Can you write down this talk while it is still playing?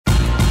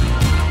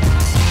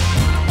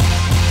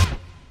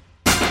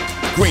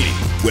Greeny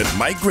with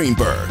Mike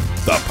Greenberg,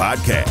 the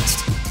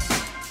podcast.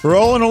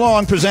 Rolling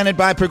along, presented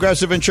by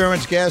Progressive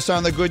Insurance. Guests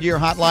on the Goodyear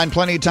Hotline.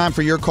 Plenty of time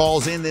for your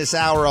calls in this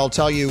hour. I'll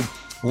tell you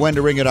when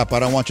to ring it up. I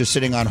don't want you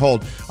sitting on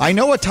hold. I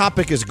know a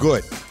topic is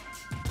good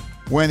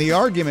when the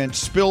argument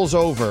spills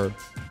over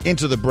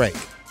into the break.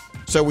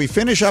 So we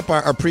finish up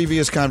our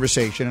previous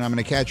conversation, and I'm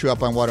going to catch you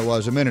up on what it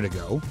was a minute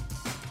ago.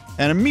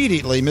 And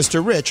immediately,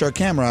 Mr. Rich, our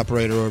camera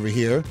operator over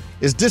here,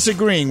 is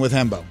disagreeing with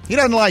Hembo. He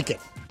doesn't like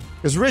it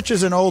because Rich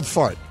is an old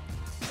fart,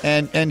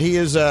 and he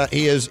is a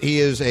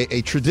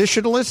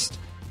traditionalist,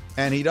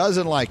 and he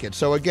doesn't like it.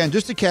 So again,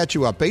 just to catch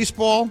you up,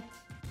 baseball,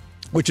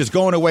 which is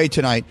going away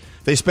tonight,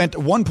 they spent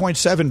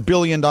 $1.7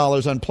 billion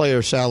on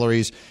player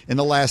salaries in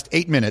the last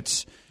 8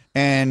 minutes,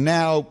 and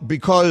now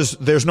because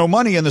there's no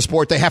money in the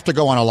sport, they have to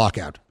go on a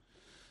lockout.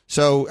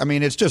 So, I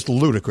mean, it's just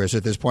ludicrous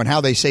at this point. How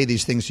they say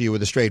these things to you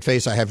with a straight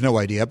face, I have no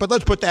idea. But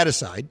let's put that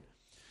aside.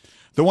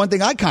 The one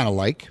thing I kind of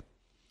like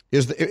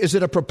is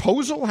it a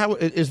proposal? How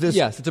is this?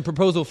 Yes, it's a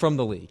proposal from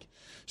the league.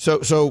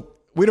 So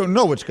we don't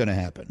know what's going to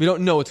happen. We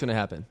don't know what's going to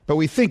happen. But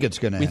we think it's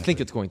going to happen. We think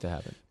it's going to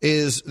happen.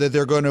 Is that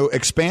they're going to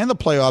expand the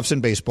playoffs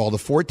in baseball to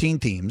 14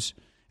 teams.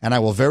 And I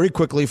will very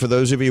quickly, for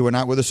those of you who are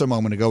not with us a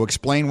moment ago,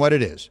 explain what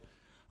it is.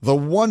 The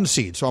 1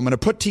 seed. So I'm going to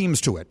put teams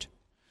to it.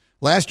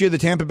 Last year, the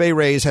Tampa Bay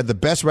Rays had the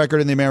best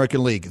record in the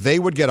American League. They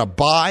would get a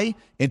bye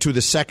into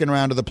the second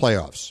round of the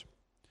playoffs.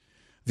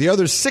 The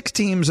other 6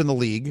 teams in the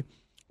league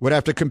would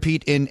have to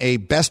compete in a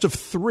best of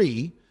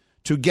 3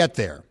 to get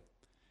there.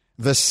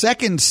 The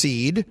second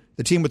seed,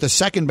 the team with the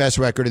second best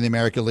record in the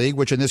American League,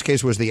 which in this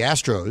case was the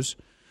Astros,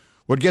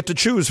 would get to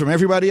choose from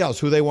everybody else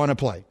who they want to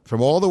play.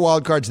 From all the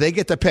wild cards, they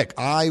get to pick.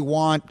 I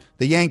want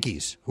the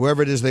Yankees,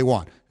 whoever it is they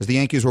want, because the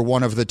Yankees were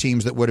one of the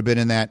teams that would have been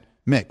in that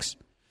mix.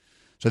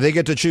 So they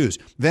get to choose.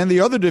 Then the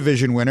other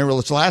division winner,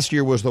 which last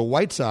year was the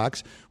White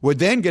Sox, would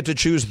then get to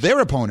choose their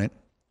opponent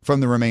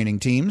from the remaining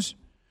teams.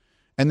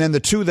 And then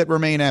the 2 that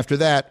remain after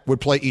that would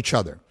play each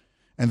other.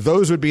 And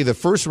those would be the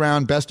first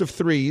round best of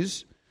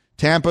 3s.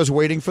 Tampa's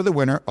waiting for the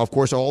winner. Of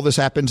course, all this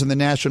happens in the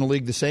National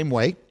League the same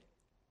way.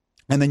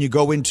 And then you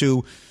go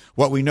into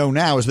what we know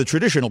now is the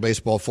traditional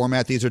baseball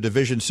format. These are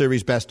division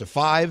series best of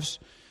 5s.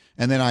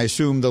 And then I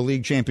assume the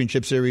league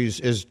championship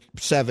series is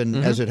 7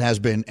 as it has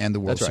been, and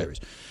the World Series.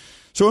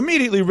 So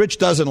immediately, Rich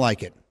doesn't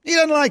like it. He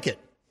doesn't like it.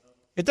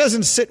 It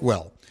doesn't sit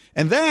well.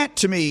 And that,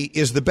 to me,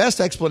 is the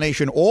best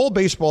explanation all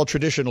baseball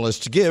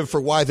traditionalists give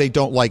for why they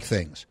don't like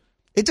things.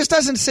 It just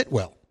doesn't sit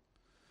well.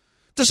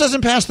 It just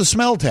doesn't pass the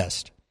smell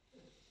test.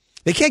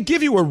 They can't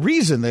give you a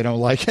reason they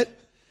don't like it.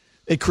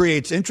 It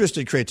creates interest.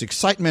 It creates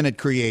excitement. It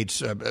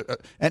creates...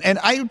 And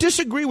I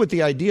disagree with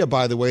the idea,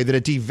 by the way, that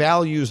it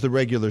devalues the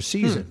regular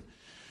season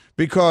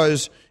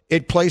because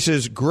it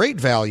places great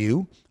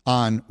value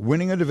on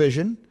winning a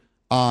division,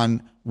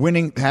 on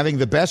winning, having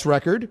the best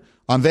record,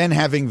 on then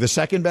having the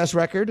second best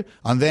record,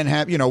 on then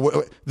have,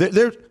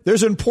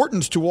 there's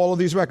importance to all of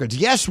these records.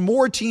 Yes,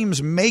 more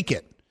teams make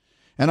it.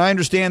 And I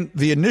understand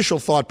the initial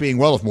thought being,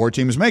 well, if more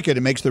teams make it,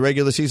 it makes the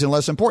regular season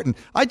less important.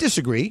 I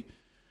disagree.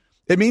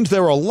 It means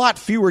there are a lot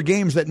fewer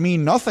games that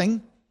mean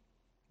nothing.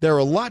 There are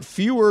a lot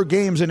fewer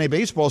games in a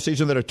baseball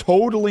season that are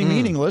totally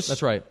meaningless.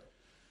 That's right.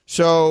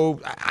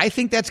 So I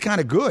think that's kind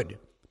of good.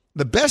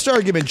 The best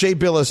argument Jay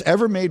Billis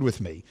ever made with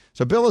me.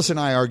 So Billis and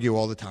I argue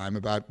all the time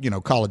about,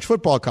 college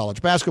football,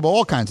 college basketball,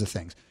 all kinds of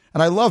things.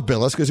 And I love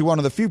Billis because he's one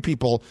of the few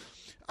people.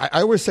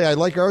 I always say I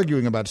like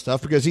arguing about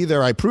stuff because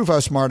either I prove how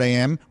smart I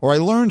am or I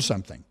learn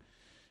something.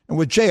 And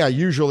with Jay, I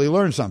usually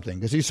learn something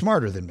because he's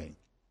smarter than me.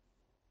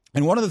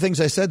 And one of the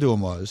things I said to him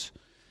was,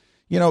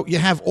 you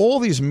have all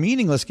these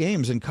meaningless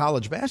games in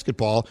college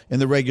basketball in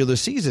the regular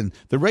season.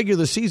 The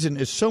regular season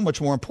is so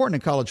much more important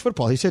in college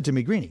football. He said to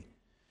me, Greeny,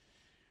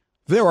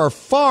 there are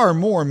far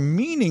more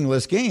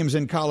meaningless games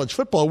in college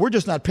football. We're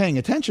just not paying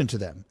attention to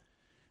them.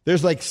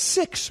 There's like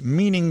 6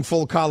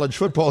 meaningful college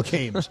football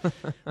games.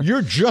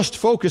 You're just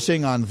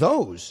focusing on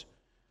those.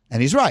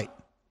 And he's right.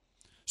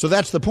 So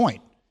that's the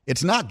point.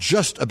 It's not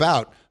just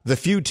about the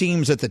few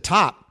teams at the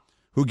top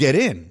who get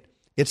in.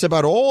 It's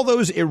about all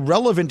those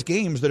irrelevant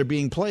games that are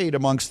being played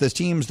amongst the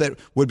teams that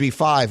would be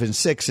 5 and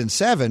 6 and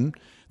 7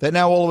 that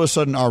now all of a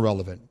sudden are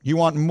relevant. You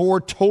want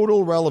more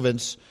total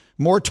relevance,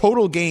 more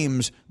total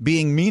games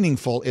being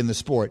meaningful in the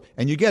sport,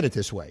 and you get it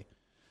this way.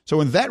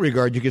 So in that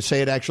regard, you could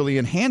say it actually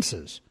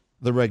enhances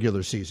the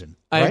regular season.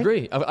 Right? I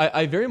agree.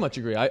 I very much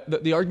agree.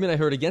 The argument I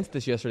heard against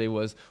this yesterday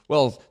was,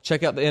 well,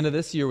 check out the end of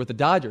this year with the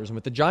Dodgers and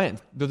with the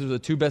Giants. Those are the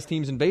 2 best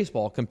teams in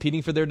baseball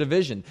competing for their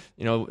division.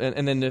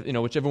 And then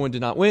whichever one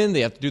did not win, they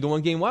have to do the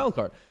 1-game wild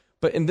card.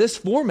 But in this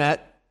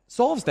format,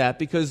 solves that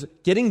because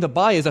getting the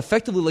bye is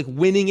effectively like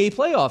winning a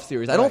playoff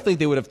series. I don't think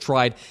they would have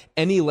tried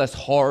any less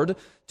hard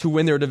to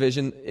win their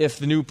division if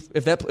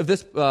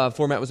this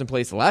format was in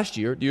place last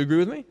year. Do you agree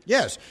with me?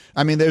 Yes.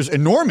 I mean, there's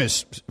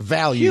enormous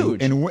value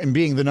in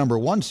being the number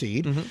 1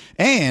 seed,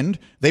 and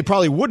they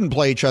probably wouldn't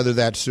play each other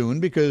that soon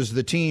because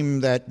the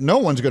team that no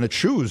one's going to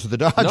choose, the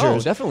Dodgers, no,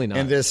 definitely not.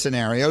 in this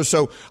scenario.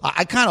 So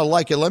I kind of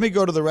like it. Let me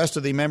go to the rest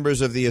of the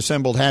members of the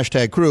assembled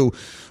hashtag crew.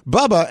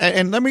 Bubba,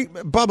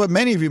 Bubba,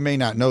 many of you may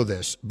not know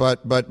this,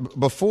 but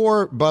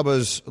before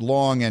Bubba's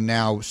long and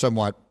now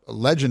somewhat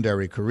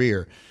legendary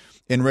career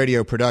in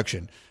radio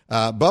production,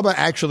 Bubba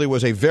actually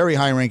was a very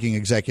high-ranking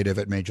executive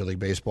at Major League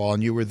Baseball,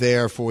 and you were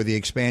there for the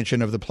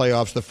expansion of the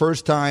playoffs the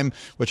first time,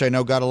 which I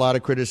know got a lot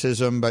of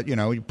criticism, but,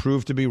 you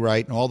proved to be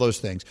right and all those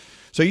things.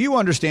 So you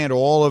understand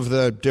all of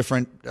the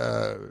different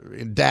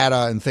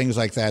data and things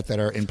like that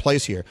are in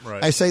place here.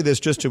 Right. I say this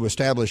just to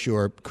establish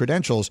your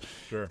credentials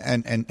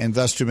and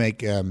thus to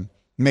make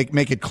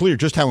it clear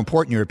just how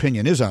important your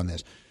opinion is on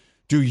this.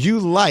 Do you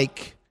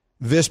like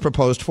this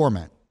proposed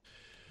format?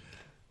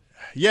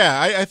 Yeah,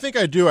 I think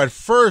I do. At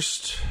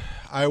first,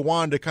 I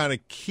wanted to kind of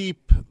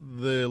keep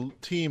the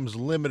teams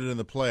limited in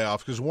the playoffs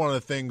because one of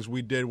the things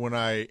we did when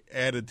I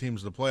added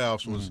teams to the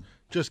playoffs was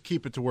just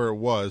keep it to where it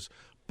was.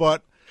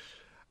 But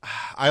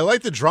I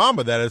like the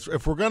drama that is.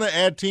 If we're going to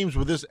add teams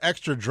with this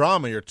extra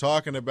drama, you're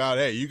talking about,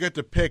 hey, you get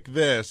to pick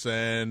this,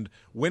 and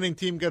winning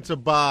team gets a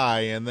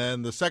bye, and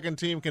then the second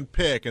team can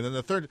pick, and then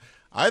the third.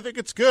 I think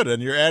it's good,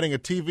 and you're adding a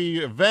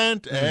TV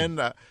event, and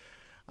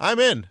I'm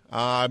in.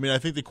 I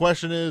think the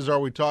question is,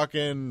 are we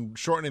talking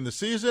shortening the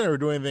season, or are we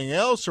doing anything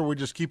else, or are we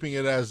just keeping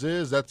it as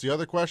is? That's the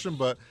other question,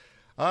 but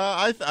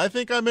I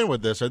think I'm in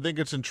with this. I think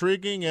it's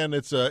intriguing, and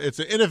it's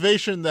an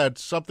innovation that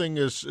something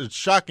is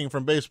shocking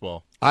from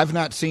baseball. I've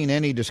not seen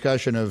any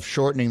discussion of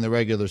shortening the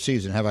regular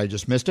season. Have I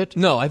just missed it?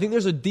 No, I think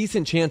there's a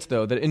decent chance,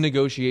 though, that in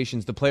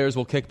negotiations, the players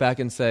will kick back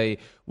and say,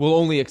 we'll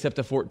only accept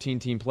a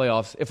 14-team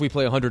playoffs if we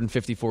play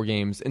 154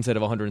 games instead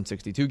of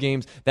 162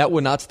 games. That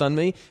would not stun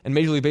me. And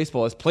Major League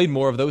Baseball has played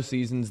more of those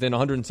seasons than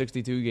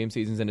 162-game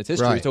seasons in its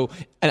history. Right. So,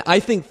 and I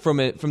think from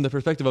the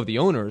perspective of the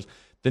owners,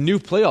 the new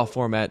playoff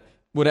format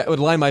would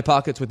line my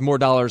pockets with more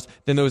dollars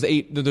than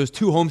those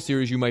 2 home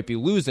series you might be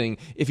losing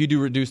if you do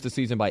reduce the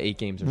season by 8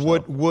 games or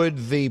so.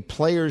 Would the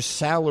players'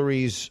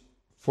 salaries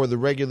for the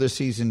regular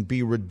season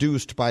be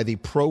reduced by the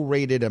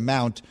prorated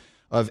amount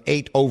of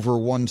 8 over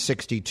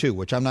 162,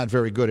 which I'm not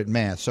very good at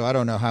math, so I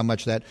don't know how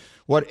much that.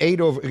 What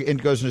 8 over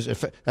it goes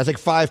into? That's like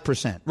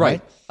 5%,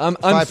 right?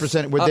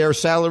 5%. Would their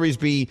salaries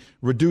be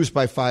reduced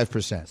by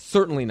 5%?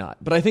 Certainly not.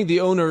 But I think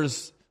the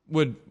owners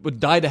would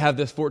die to have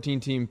this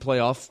 14-team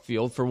playoff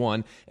field, for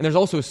one. And there's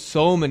also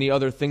so many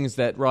other things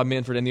that Rob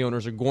Manfred and the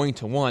owners are going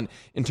to want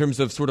in terms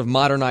of sort of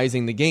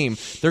modernizing the game.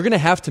 They're going to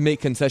have to make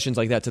concessions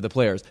like that to the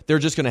players. They're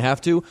just going to have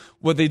to.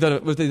 What they've done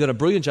a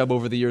brilliant job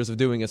over the years of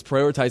doing is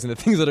prioritizing the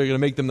things that are going to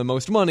make them the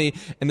most money,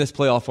 and this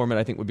playoff format,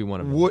 I think, would be one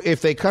of them.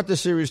 If they cut the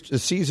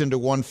season to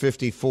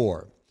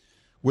 154,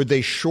 would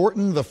they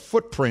shorten the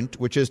footprint,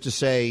 which is to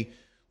say,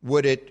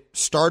 would it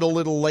start a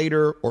little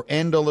later or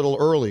end a little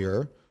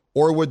earlier?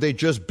 Or would they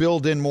just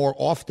build in more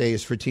off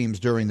days for teams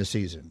during the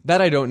season?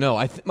 That I don't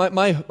know.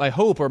 My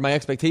hope, or my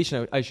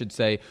expectation, I should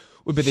say,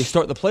 would be they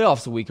start the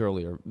playoffs a week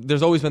earlier.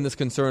 There's always been this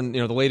concern,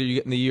 the later you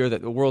get in the year,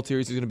 that the World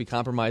Series is going to be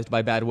compromised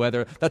by bad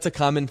weather. That's a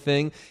common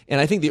thing. And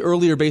I think the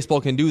earlier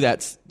baseball can do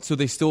that so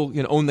they still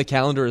own the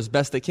calendar as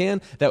best they can.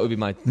 That would be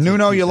my...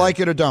 Nuno, you like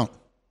it or don't?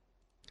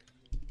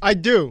 I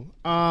do.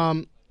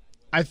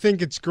 I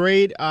think it's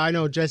great. I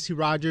know Jesse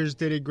Rogers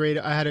did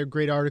I had a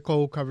great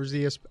article, covers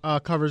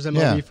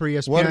MLB for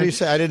ESPN. What did he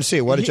say? I didn't see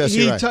it. What did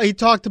Jesse write? He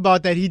talked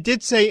about that. He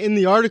did say in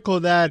the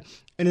article that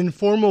an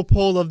informal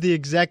poll of the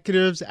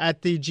executives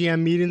at the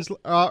GM meetings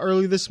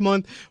early this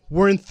month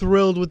weren't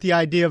thrilled with the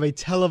idea of a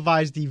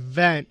televised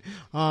event.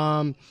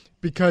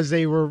 Because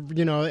they were,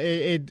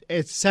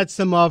 it sets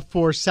them up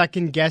for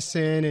second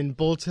guessing and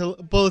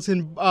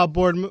bulletin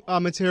board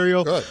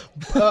material. Good.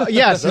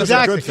 Yes, those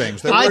exactly. Are good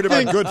things. They're worried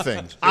about good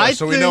things.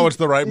 So we know it's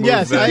the right move.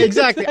 Yes, then.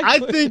 exactly. I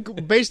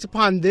think based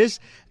upon this,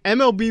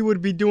 MLB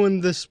would be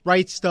doing this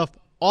right stuff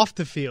off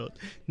the field.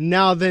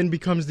 Now then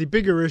becomes the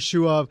bigger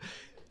issue of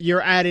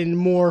you're adding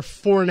more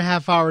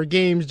 4.5-hour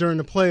games during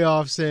the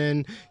playoffs,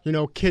 and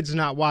kids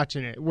not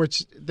watching it.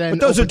 Which then,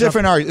 but those are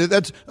different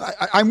arguments.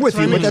 I'm with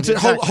you, but that's a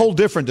whole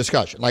different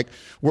discussion. Like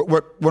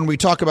when we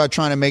talk about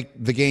trying to make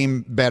the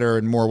game better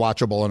and more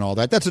watchable and all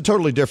that, that's a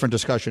totally different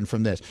discussion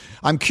from this.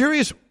 I'm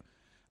curious.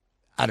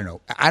 I don't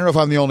know if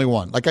I'm the only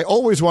one. Like I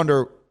always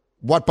wonder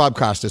what Bob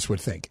Costas would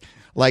think.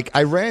 Like,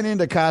 I ran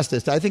into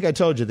Costas, I think I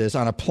told you this,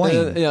 on a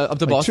plane up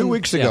to Boston? 2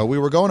 weeks ago. Yeah. We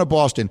were going to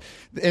Boston.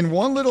 In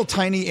one little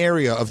tiny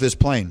area of this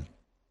plane,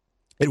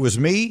 it was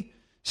me,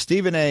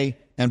 Stephen A.,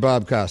 and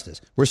Bob Costas.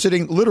 We're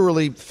sitting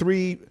literally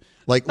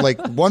Like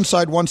one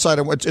side.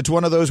 It's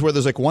one of those where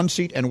there's like one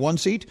seat and one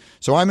seat.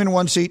 So I'm in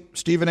one seat,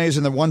 Stephen A's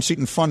in the one seat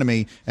in front of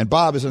me, and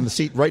Bob is in the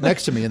seat right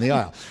next to me in the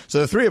aisle. So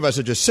the three of us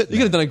are just sitting. You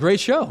could have done a great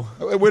show.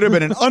 It would have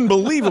been an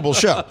unbelievable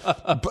show.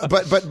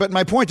 But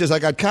my point is, I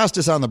got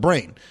Costas on the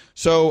brain.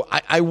 So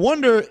I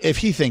wonder if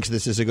he thinks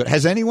this is a good.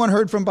 Has anyone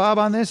heard from Bob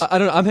on this? I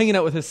don't know. I'm hanging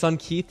out with his son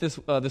Keith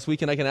this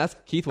weekend. I can ask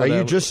Keith. Are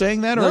you just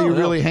saying that, or are you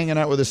really hanging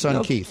out with his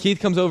son Keith? Keith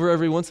comes over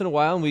every once in a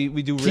while, and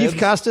we do ribs. Keith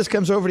Costas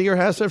comes over to your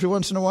house every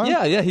once in a while?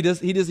 Yeah, he does.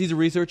 He's a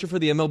researcher for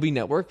the MLB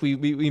Network.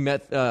 We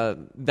met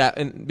that,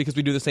 and because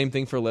we do the same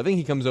thing for a living,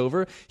 he comes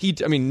over.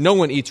 No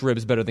one eats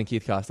ribs better than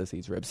Keith Costas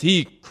eats ribs.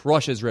 He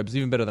crushes ribs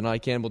even better than I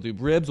can. We'll do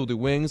ribs, we'll do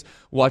wings,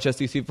 watch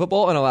SEC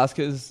football, and I'll ask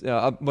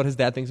what his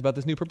dad thinks about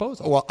this new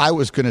proposal. Well, I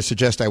was going to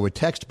suggest I would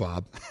text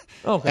Bob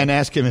and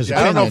ask him his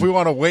opinion. I don't know if we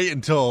want to wait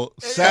until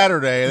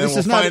Saturday and then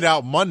we'll find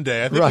out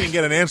Monday. I think we can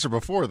get an answer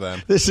before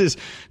then. This is.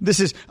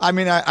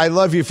 I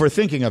love you for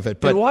thinking of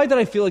it, but why did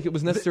I feel like it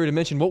was necessary to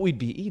mention what we'd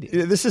be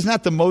eating? This is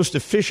not the most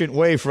efficient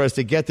way for us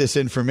to get this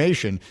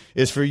information.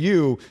 Is for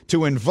you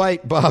to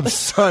invite Bob's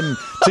son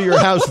to your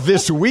house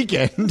this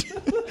weekend.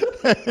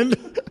 And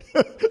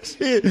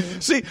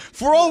see,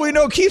 for all we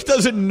know, Keith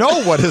doesn't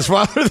know what his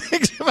father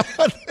thinks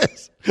about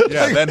this.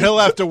 Yeah, then he'll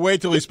have to wait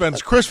till he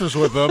spends Christmas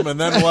with them, and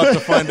then we'll have to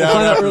find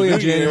out early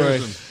in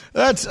January.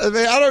 I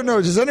don't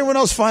know. Does anyone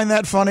else find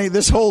that funny?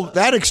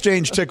 That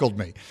exchange tickled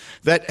me.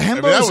 That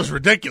was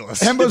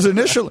ridiculous. Hembo's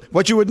initial.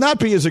 What you would not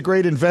be is a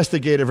great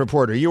investigative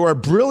reporter. You are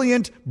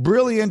brilliant,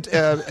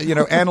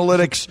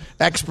 analytics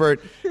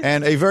expert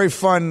and a very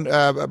fun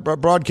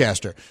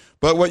broadcaster.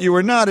 But what you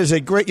are not is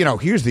a great.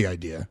 Here's the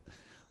idea.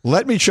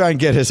 Let me try and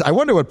get I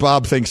wonder what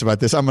Bob thinks about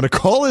this. I'm going to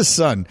call his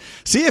son,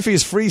 see if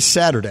he's free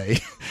Saturday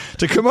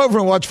to come over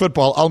and watch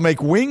football. I'll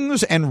make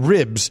wings and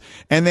ribs,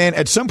 and then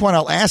at some point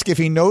I'll ask if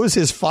he knows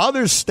his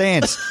father's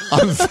stance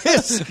on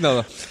this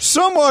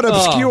somewhat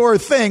obscure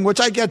thing,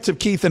 which I get to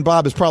Keith and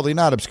Bob is probably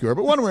not obscure,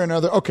 but one way or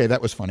another, okay,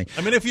 that was funny.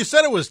 I mean, if you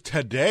said it was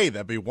today,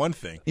 that'd be one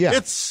thing. Yeah.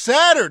 It's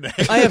Saturday.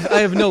 I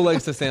have no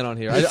legs to stand on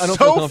here. I don't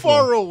so feel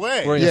far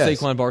away. Wearing a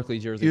Saquon Barkley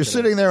jersey. You're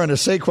sitting there in a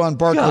Saquon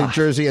Barkley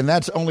jersey, and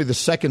that's only the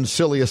second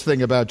silliest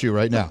thing about you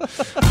right now.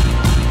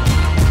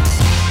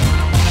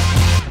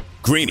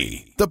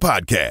 Greeny, the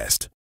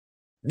podcast.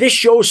 This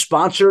show is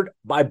sponsored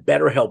by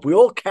BetterHelp. We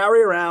all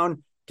carry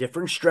around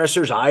different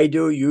stressors. I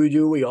do, you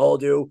do, we all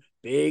do,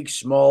 big,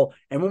 small.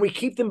 And when we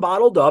keep them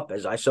bottled up,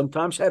 as I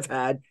sometimes have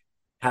had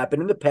happen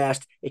in the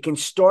past, it can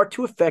start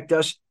to affect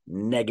us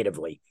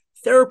negatively.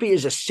 Therapy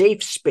is a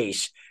safe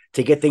space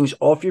to get things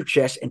off your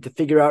chest and to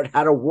figure out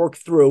how to work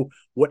through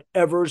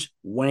whatever's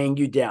weighing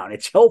you down.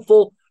 It's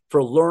helpful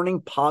for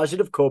learning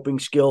positive coping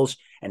skills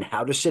and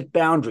how to set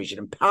boundaries. It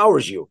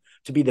empowers you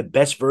to be the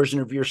best version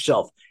of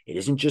yourself. It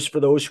isn't just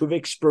for those who have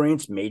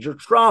experienced major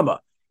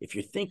trauma. If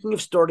you're thinking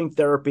of starting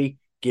therapy,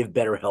 give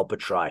BetterHelp a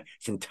try.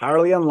 It's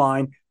entirely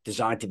online,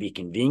 designed to be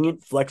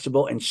convenient,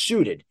 flexible, and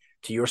suited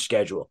to your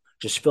schedule.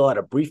 Just fill out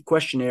a brief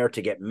questionnaire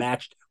to get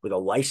matched with a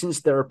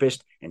licensed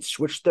therapist and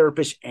switch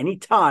therapists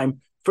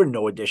anytime for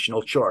no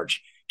additional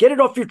charge. Get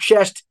it off your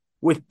chest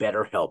with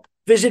BetterHelp.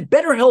 Visit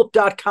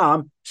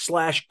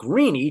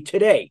BetterHelp.com/Greeny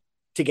today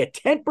to get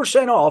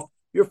 10% off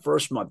your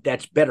first month.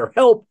 That's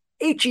BetterHelp,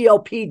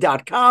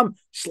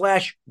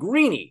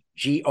 HELP.com/Greeny,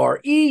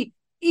 GREENY.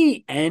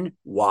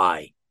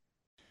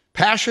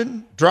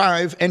 Passion,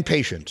 drive, and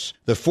patience.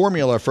 The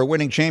formula for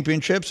winning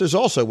championships is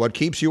also what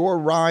keeps your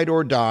ride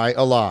or die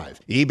alive.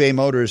 eBay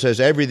Motors has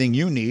everything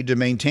you need to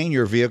maintain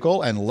your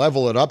vehicle and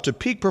level it up to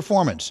peak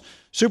performance.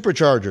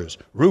 Superchargers,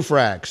 roof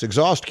racks,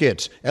 exhaust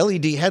kits,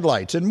 LED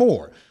headlights, and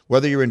more.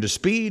 Whether you're into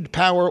speed,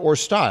 power, or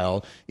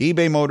style,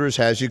 eBay Motors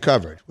has you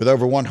covered. With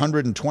over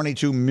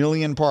 122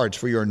 million parts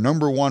for your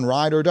number one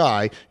ride or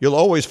die, you'll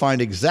always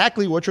find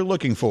exactly what you're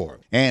looking for.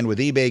 And with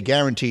eBay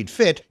Guaranteed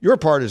Fit, your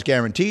part is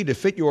guaranteed to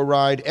fit your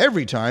ride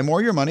every time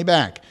or your money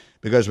back.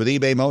 Because with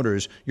eBay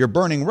Motors, you're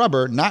burning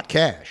rubber, not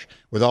cash.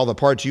 With all the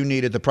parts you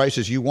need at the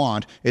prices you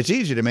want, it's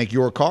easy to make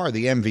your car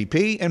the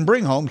MVP and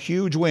bring home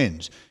huge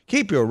wins.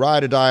 Keep your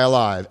ride or die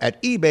alive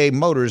at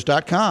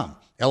ebaymotors.com.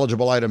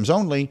 Eligible items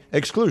only.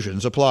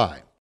 Exclusions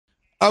apply.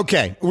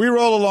 Okay, we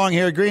roll along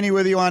here. Greeny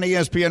with you on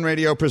ESPN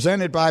Radio,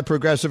 presented by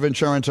Progressive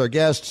Insurance. Our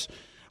guests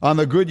on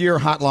the Goodyear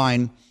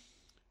Hotline.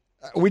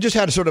 We just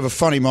had sort of a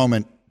funny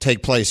moment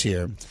take place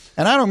here.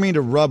 And I don't mean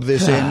to rub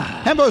this in.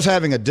 Hembo's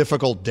having a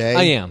difficult day.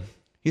 I am.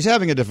 He's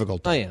having a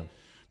difficult day. I am.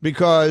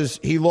 Because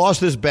he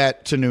lost his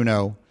bet to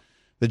Nuno,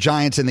 the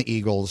Giants and the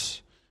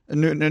Eagles.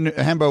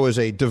 Hembo is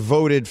a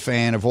devoted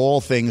fan of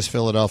all things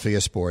Philadelphia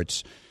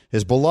sports.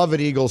 His beloved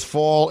Eagles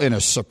fall in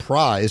a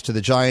surprise to the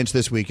Giants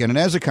this weekend, and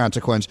as a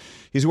consequence,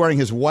 he's wearing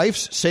his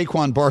wife's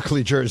Saquon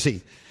Barkley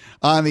jersey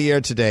on the air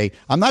today.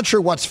 I'm not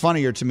sure what's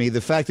funnier to me, the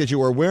fact that you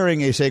are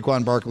wearing a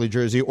Saquon Barkley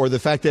jersey or the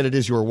fact that it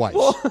is your wife's.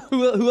 Well,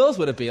 who else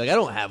would it be? Like, I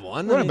don't have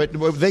one. Right, but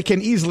they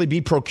can easily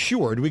be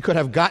procured. We could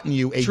have gotten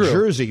you a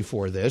jersey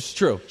for this.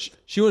 True.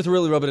 She wanted to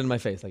really rub it in my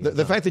face.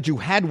 The fact that you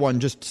had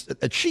one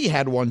she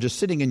had one just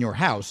sitting in your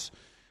house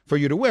for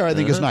you to wear, I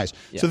think is nice.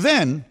 Yeah. So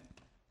then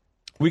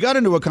we got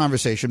into a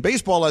conversation.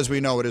 Baseball, as we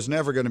know it, is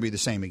never going to be the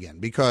same again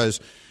because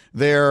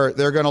they're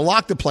going to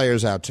lock the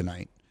players out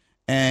tonight,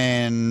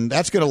 and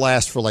that's going to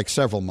last for like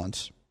several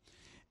months.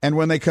 And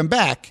when they come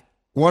back,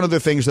 one of the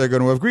things they're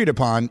going to have agreed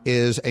upon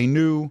is a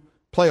new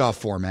playoff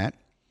format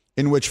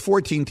in which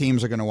 14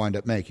 teams are going to wind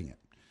up making it,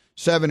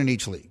 7 in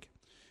each league.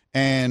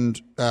 And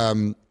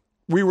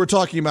we were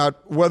talking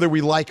about whether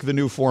we like the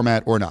new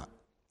format or not.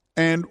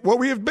 And what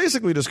we have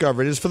basically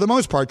discovered is, for the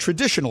most part,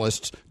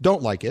 traditionalists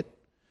don't like it.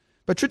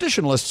 But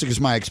traditionalists, is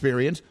my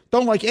experience,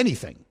 don't like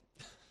anything.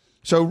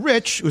 So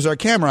Rich, who's our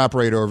camera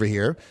operator over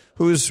here,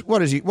 who's,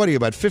 what are you,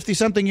 about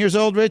 50-something years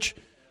old, Rich?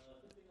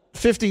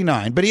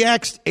 59, but he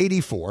acts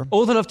 84.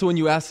 Old enough to when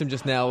you asked him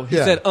just now, he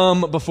said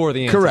before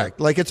the answer. Correct.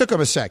 Like, it took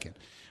him a second.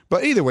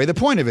 But either way, the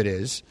point of it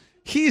is,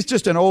 he's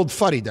just an old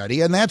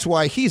fuddy-duddy, and that's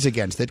why he's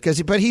against it.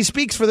 But he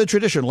speaks for the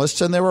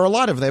traditionalists, and there are a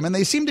lot of them, and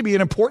they seem to be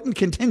an important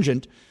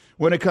contingent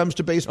when it comes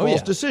to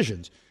baseball's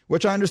decisions,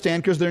 which I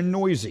understand because they're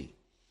noisy.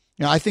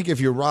 You know, I think if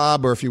you're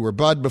Rob or if you were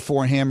Bud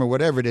before him or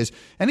whatever it is,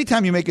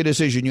 anytime you make a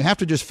decision, you have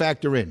to just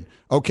factor in,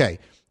 okay,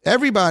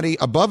 everybody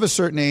above a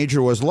certain age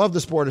who has loved the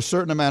sport a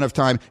certain amount of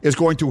time is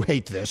going to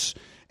hate this,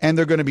 and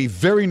they're going to be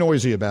very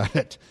noisy about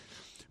it.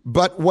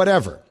 But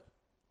whatever.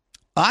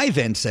 I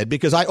then said,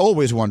 because I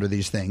always wonder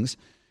these things,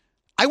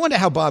 I wonder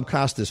how Bob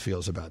Costas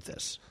feels about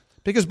this.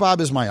 Because Bob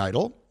is my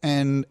idol,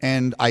 and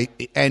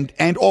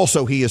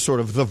also he is sort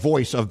of the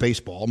voice of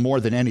baseball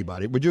more than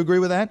anybody. Would you agree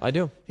with that? I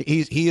do.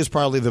 He is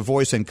probably the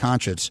voice and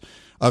conscience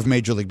of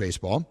Major League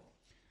Baseball.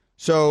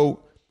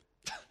 So,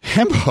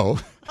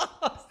 Hembo,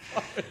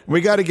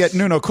 we got to get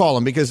Nuno call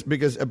him because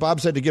Bob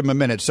said to give him a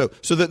minute. So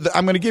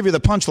I'm going to give you the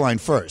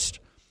punchline first.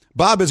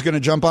 Bob is going to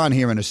jump on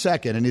here in a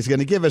second, and he's going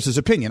to give us his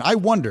opinion. I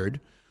wondered,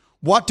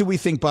 what do we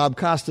think Bob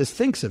Costas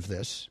thinks of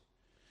this?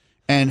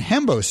 And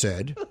Hembo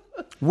said,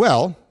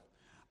 well,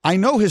 I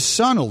know his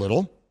son a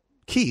little,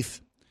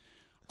 Keith.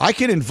 I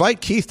can invite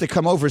Keith to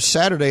come over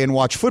Saturday and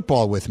watch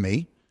football with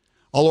me.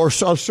 I'll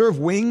serve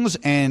wings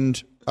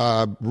and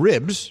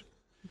ribs,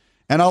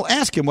 and I'll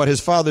ask him what his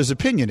father's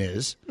opinion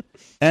is,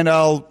 and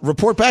I'll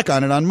report back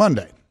on it on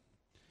Monday.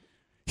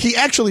 He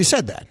actually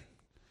said that,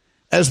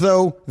 as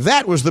though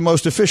that was the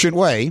most efficient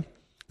way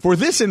for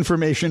this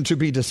information to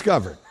be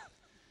discovered.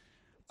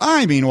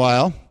 I,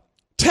 meanwhile,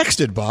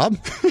 texted Bob,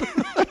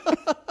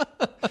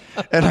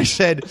 and I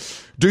said,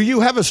 do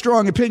you have a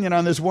strong opinion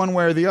on this one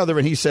way or the other?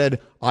 And he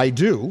said, I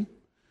do.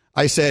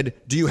 I said,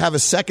 do you have a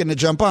second to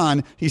jump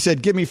on? He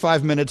said, give me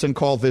 5 minutes and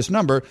call this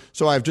number.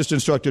 So I've just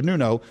instructed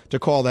Nuno to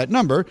call that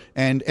number.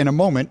 And in a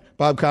moment,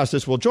 Bob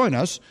Costas will join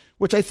us,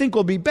 which I think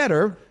will be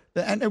better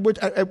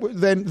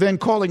than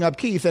calling up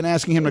Keith and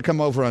asking him to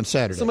come over on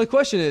Saturday. So my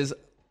question is,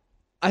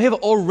 I have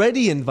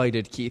already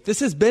invited Keith. This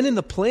has been in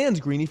the plans,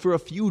 Greeny, for a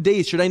few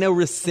days. Should I now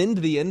rescind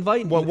the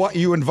invite? Well, what,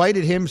 you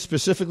invited him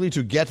specifically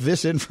to get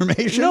this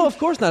information? No, of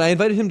course not. I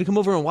invited him to come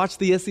over and watch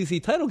the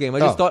SEC title game. I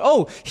just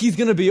thought, he's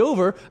going to be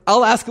over.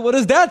 I'll ask him what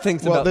his dad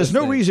thinks about this. Well, there's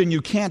no reason you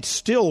can't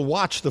still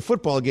watch the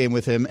football game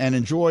with him and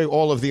enjoy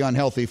all of the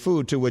unhealthy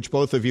food to which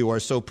both of you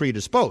are so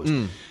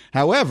predisposed.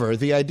 However,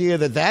 the idea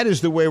that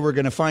is the way we're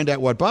going to find out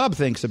what Bob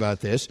thinks about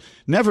this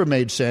never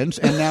made sense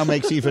and now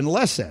makes even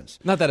less sense.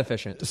 Not that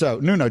efficient. So,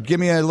 Nuno, give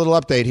me a little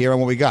update here on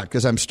what we got,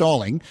 because I'm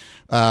stalling.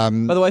 By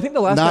the way, I think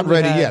the last not time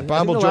ready yet.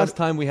 Bob will last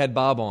time we had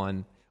Bob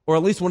on, or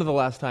at least one of the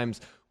last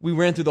times, we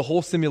ran through the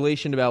whole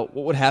simulation about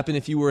what would happen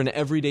if you were an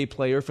everyday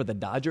player for the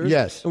Dodgers.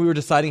 Yes. And we were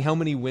deciding how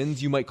many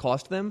wins you might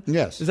cost them.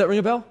 Yes. Does that ring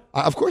a bell?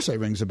 Of course it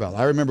rings a bell.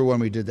 I remember when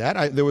we did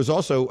that. There was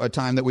also a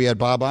time that we had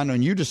Bob on,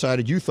 and you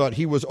decided you thought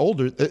he was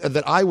older,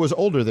 that I was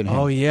older than him.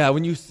 Oh, yeah.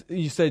 When you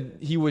said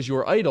he was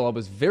your idol, I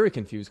was very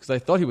confused because I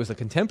thought he was a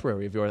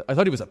contemporary of yours. I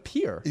thought he was a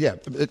peer. Yeah.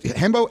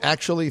 Hembo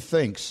actually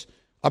thinks,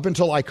 up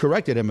until I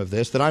corrected him of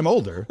this, that I'm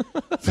older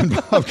than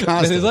Bob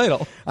Costas. Than his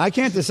idol. I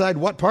can't decide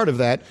what part of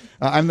that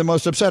I'm the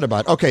most upset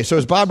about. Okay, so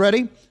is Bob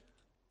ready?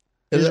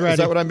 He's ready. Is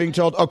that what I'm being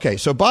told? Okay,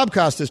 so Bob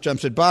Costas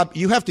jumps in. Bob,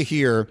 you have to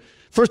hear,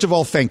 first of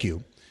all, thank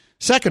you.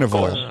 Second of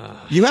all,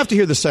 you have to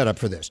hear the setup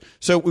for this.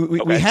 So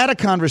we had a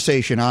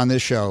conversation on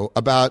this show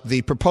about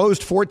the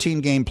proposed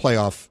 14-game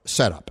playoff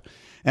setup.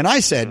 And I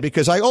said,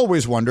 because I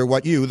always wonder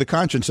what you, the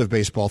conscience of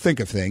baseball, think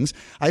of things,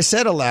 I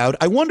said aloud,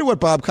 I wonder what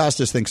Bob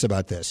Costas thinks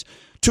about this.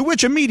 To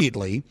which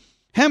immediately,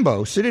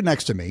 Hembo, sitting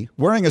next to me,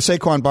 wearing a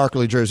Saquon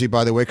Barkley jersey,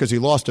 by the way, because he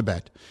lost a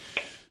bet,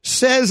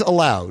 says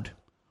aloud,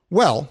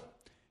 well,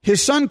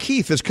 his son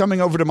Keith is coming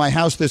over to my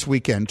house this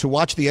weekend to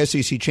watch the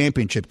SEC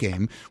championship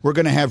game. We're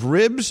going to have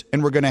ribs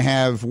and we're going to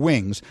have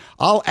wings.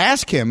 I'll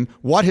ask him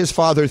what his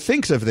father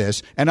thinks of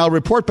this, and I'll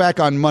report back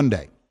on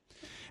Monday.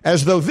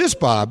 As though this,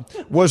 Bob,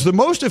 was the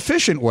most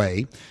efficient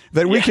way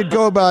that we could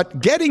go about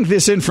getting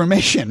this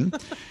information,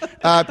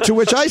 to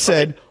which I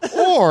said,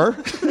 or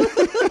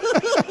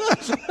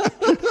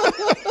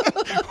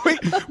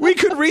we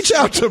could reach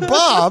out to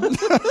Bob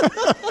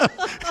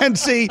and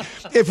see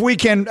if we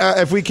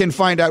can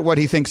find out what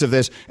he thinks of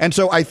this. And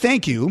so I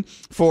thank you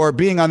for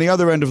being on the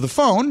other end of the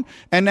phone,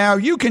 and now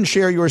you can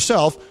share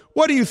yourself.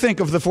 What do you think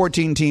of the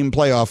 14-team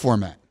playoff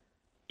format?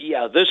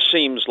 Yeah, this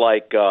seems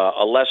like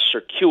a less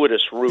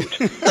circuitous route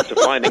to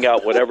finding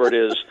out whatever it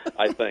is,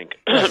 I think.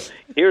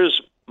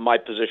 Here's my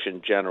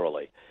position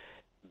generally.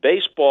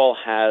 Baseball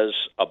has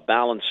a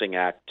balancing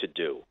act to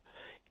do.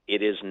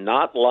 It is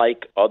not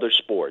like other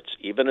sports.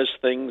 Even as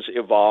things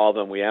evolve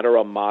and we enter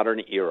a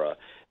modern era,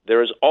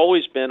 there has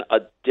always been a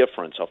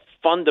difference, a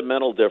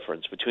fundamental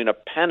difference between a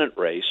pennant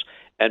race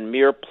and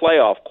mere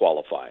playoff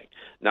qualifying.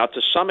 Now,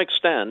 to some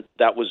extent,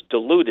 that was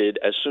diluted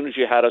as soon as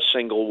you had a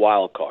single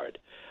wild card.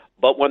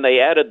 But when they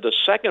added the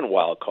second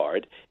wild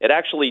card, it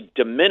actually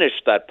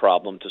diminished that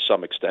problem to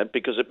some extent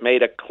because it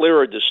made a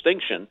clearer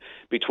distinction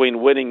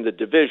between winning the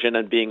division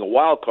and being a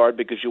wild card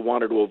because you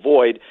wanted to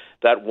avoid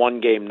that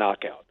one-game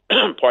knockout.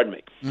 Pardon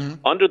me.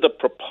 Mm-hmm. Under the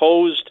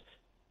proposed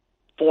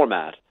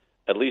format,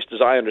 at least as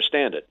I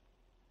understand it,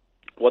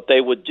 what they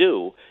would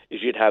do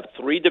is you'd have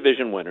 3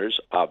 division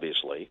winners,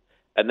 obviously,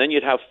 and then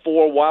you'd have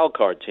 4 wild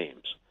card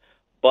teams.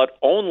 But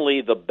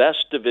only the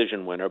best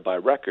division winner by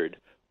record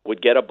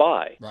would get a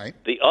bye. Right.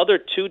 The other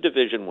 2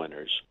 division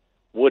winners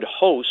would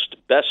host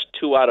best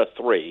 2 out of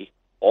 3,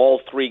 all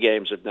 3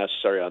 games if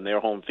necessary on their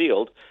home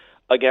field,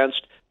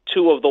 against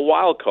 2 of the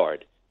wild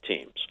card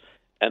teams.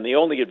 And the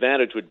only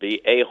advantage would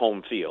be a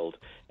home field.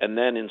 And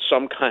then in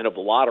some kind of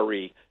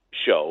lottery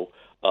show,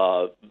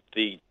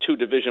 the 2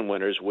 division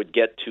winners would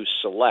get to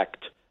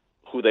select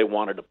who they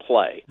wanted to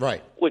play,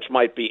 right? Which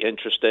might be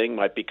interesting,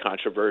 might be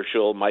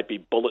controversial, might be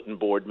bulletin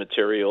board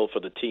material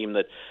for the team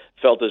that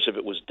felt as if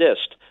it was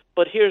dissed.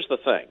 But here's the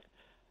thing.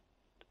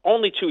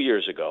 Only 2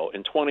 years ago,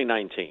 in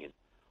 2019,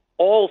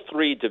 all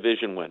 3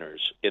 division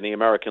winners in the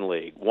American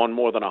League won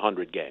more than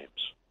 100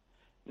 games.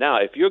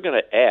 Now, if you're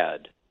going to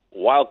add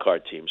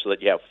wildcard teams so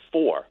that you have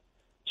 4,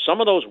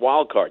 some of those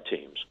wildcard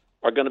teams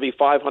are going to be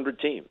 500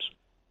 teams.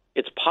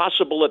 It's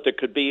possible that there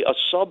could be a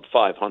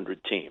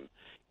sub-500 team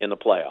in the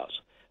playoffs.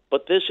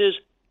 But this is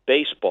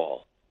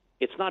baseball.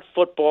 It's not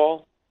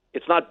football.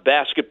 It's not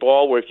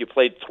basketball where if you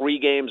played 3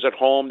 games at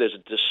home, there's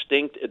a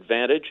distinct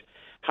advantage.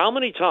 How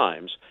many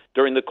times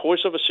during the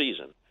course of a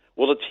season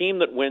will a team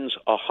that wins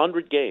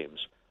 100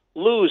 games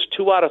lose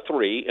 2 out of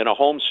 3 in a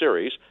home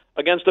series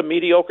against a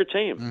mediocre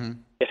team? Mm-hmm.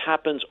 It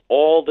happens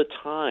all the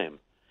time.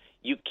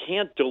 You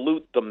can't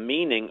dilute the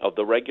meaning of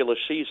the regular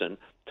season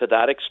to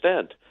that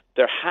extent.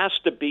 There has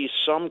to be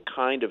some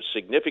kind of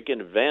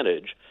significant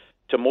advantage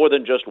to more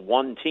than just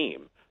one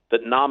team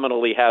that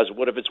nominally has,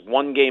 what if it's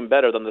 1 game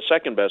better than the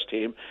second best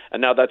team,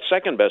 and now that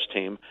second best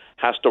team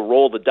has to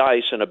roll the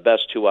dice in a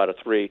best 2 out of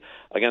 3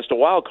 against a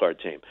wild card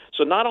team.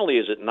 So not only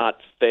is it not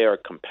fair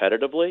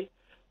competitively,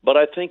 but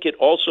I think it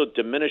also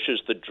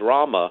diminishes the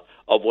drama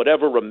of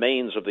whatever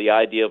remains of the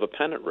idea of a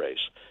pennant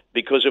race.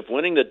 Because if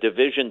winning the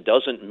division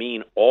doesn't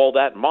mean all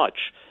that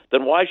much,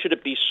 then why should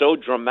it be so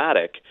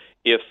dramatic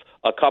if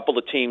a couple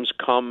of teams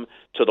come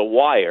to the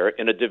wire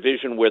in a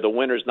division where the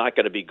winner's not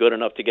going to be good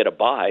enough to get a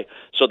bye?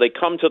 So they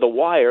come to the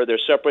wire, they're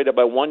separated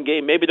by 1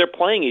 game, maybe they're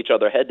playing each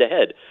other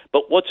head-to-head.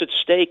 But what's at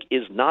stake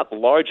is not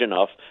large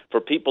enough for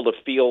people to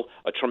feel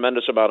a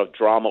tremendous amount of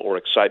drama or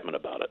excitement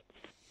about it.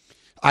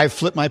 I've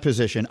flipped my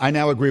position. I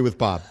now agree with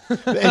Bob.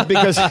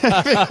 because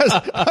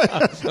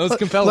that was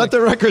compelling. Let the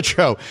record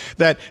show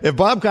that if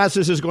Bob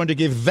Costas is going to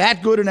give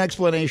that good an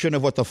explanation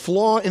of what the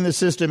flaw in the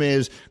system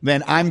is,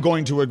 then I'm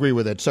going to agree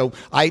with it. So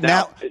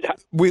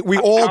we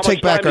all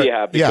take back our... How much time do you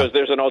have? Because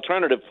there's an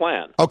alternative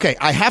plan. Okay,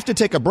 I have to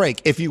take a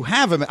break. If you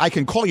have him, I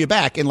can call you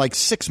back in like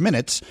 6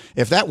 minutes,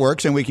 if that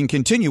works, and we can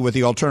continue with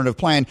the alternative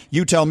plan.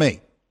 You tell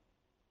me.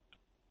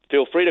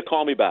 Feel free to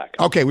call me back.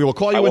 Okay, we will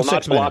call you in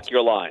 6 minutes. I will not block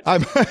your line.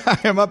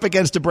 I'm up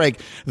against a break.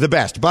 The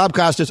best. Bob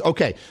Costas.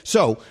 Okay,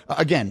 so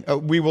again,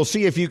 we will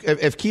see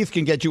if Keith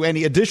can get you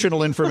any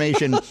additional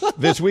information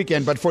this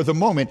weekend. But for the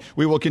moment,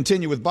 we will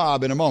continue with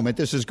Bob in a moment.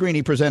 This is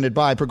Greeny presented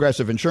by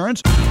Progressive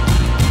Insurance.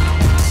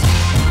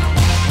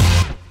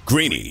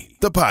 Greeny,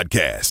 the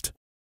podcast.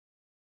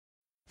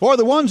 For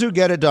the ones who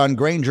get it done,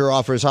 Grainger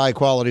offers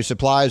high-quality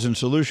supplies and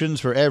solutions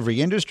for every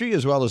industry,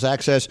 as well as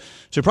access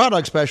to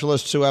product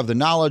specialists who have the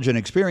knowledge and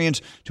experience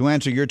to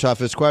answer your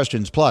toughest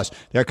questions. Plus,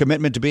 their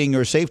commitment to being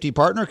your safety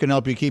partner can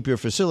help you keep your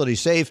facility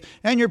safe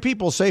and your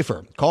people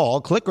safer.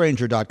 Call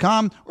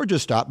clickgrainger.com or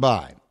just stop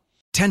by.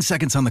 10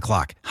 seconds on the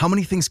clock. How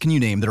many things can you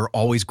name that are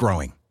always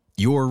growing?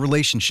 Your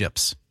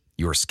relationships,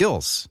 your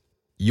skills,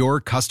 your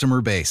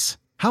customer base.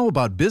 How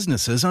about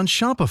businesses on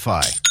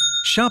Shopify?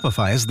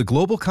 Shopify is the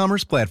global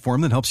commerce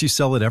platform that helps you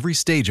sell at every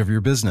stage of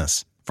your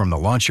business. From the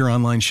launch your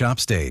online shop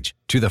stage,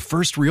 to the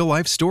first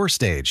real-life store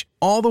stage,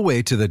 all the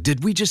way to the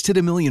did we just hit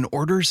a million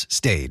orders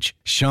stage.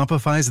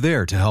 Shopify's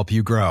there to help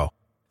you grow.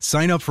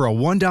 Sign up for a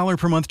 $1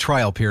 per month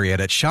trial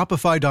period at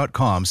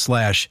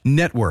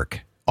shopify.com/network,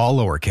 all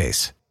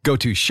lowercase. Go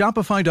to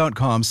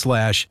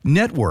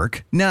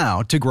shopify.com/network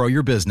now to grow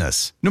your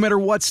business, no matter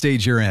what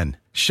stage you're in.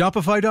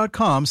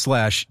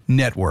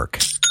 Shopify.com/network.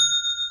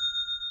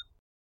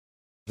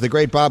 The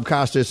great Bob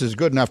Costas is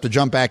good enough to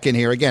jump back in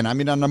here again. I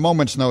mean, on a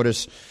moment's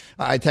notice,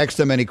 I text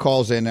him and he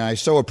calls in, and I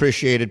so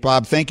appreciate it.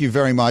 Bob, thank you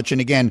very much. And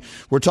again,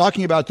 we're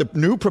talking about the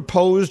new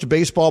proposed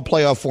baseball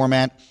playoff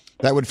format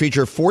that would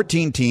feature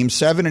 14 teams,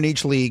 7 in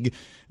each league.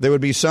 There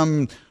would be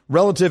some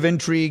relative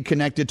intrigue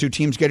connected to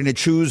teams getting to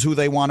choose who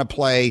they want to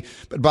play.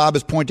 But Bob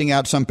is pointing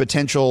out some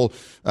potential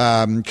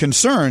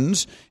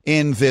concerns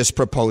in this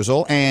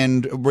proposal.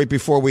 And right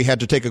before we had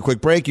to take a quick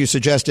break, you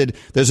suggested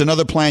there's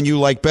another plan you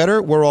like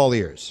better. We're all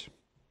ears.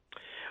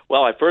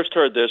 Well, I first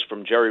heard this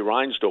from Jerry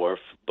Reinsdorf,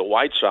 the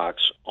White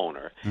Sox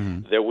owner.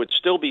 Mm-hmm. There would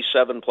still be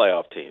 7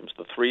 playoff teams,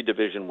 the 3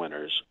 division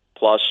winners,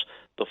 plus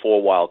the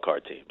 4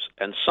 wildcard teams.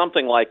 And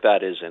something like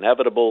that is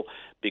inevitable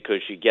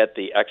because you get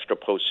the extra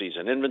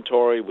postseason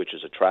inventory, which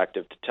is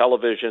attractive to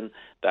television.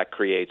 That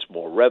creates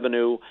more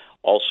revenue.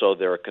 Also,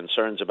 there are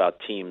concerns about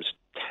teams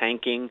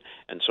tanking,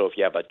 and so if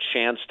you have a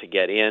chance to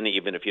get in,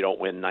 even if you don't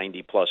win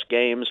 90-plus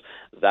games,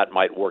 that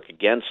might work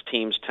against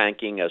teams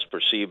tanking as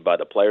perceived by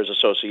the Players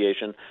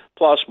Association.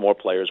 Plus, more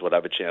players would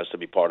have a chance to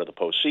be part of the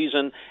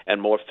postseason,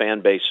 and more fan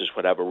bases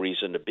would have a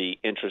reason to be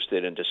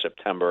interested into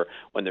September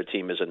when their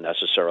team isn't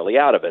necessarily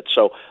out of it.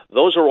 So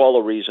those are all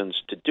the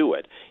reasons to do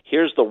it.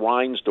 Here's the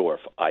Reinsdorf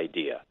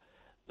idea,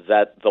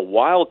 that the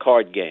wild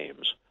card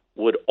games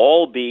would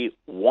all be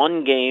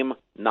one-game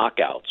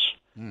knockouts.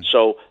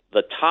 So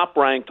the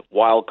top-ranked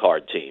wild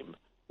card team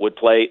would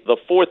play the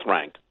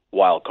 4th-ranked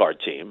wild card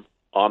team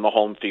on the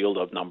home field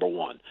of number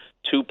 1.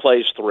 2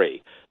 plays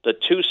 3. The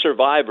 2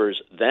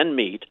 survivors then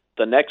meet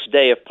the next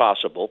day, if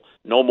possible,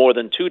 no more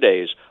than 2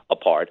 days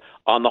apart,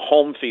 on the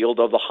home field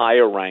of the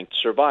higher-ranked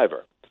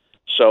survivor.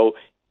 So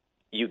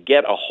you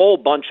get a whole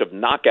bunch of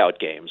knockout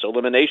games,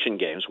 elimination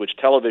games, which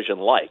television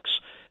likes.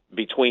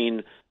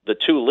 Between the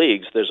 2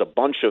 leagues, there's a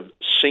bunch of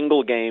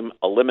single-game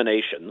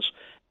eliminations,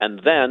 and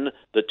then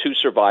the 2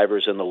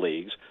 survivors in the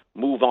leagues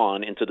move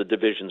on into the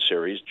division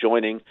series,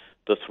 joining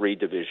the 3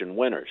 division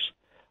winners.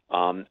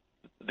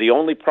 The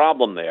only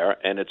problem there,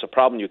 and it's a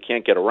problem you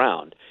can't get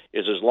around,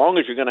 is as long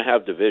as you're going to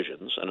have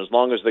divisions, and as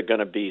long as they're going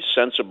to be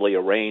sensibly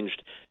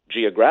arranged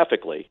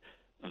geographically,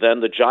 then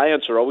the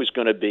Giants are always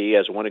going to be,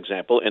 as one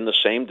example, in the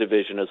same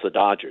division as the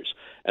Dodgers.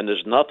 And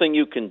there's nothing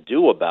you can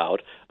do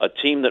about a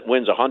team that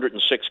wins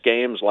 106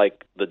 games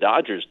like the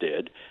Dodgers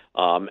did,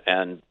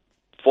 and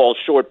falls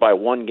short by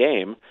 1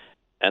 game,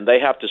 and they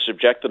have to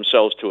subject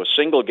themselves to a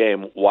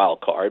single-game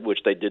wild card,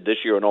 which they did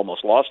this year and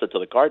almost lost it to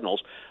the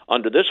Cardinals.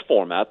 Under this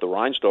format, the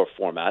Reinsdorf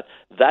format,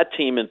 that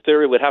team, in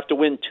theory, would have to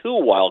win 2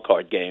 wild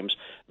card games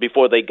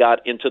before they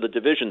got into the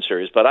division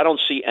series. But I don't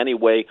see any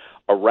way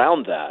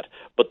around that.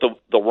 But the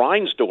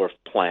Reinsdorf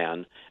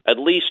plan at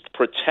least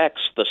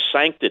protects the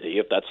sanctity,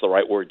 if that's the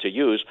right word to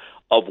use,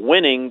 of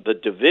winning the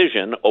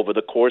division over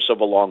the course of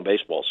a long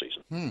baseball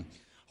season.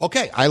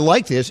 Okay, I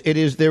like this. It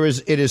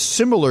is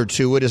similar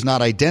to, it is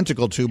not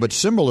identical to, but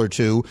similar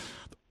to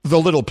the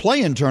little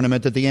play-in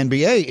tournament that the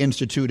NBA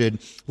instituted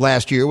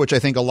last year, which I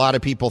think a lot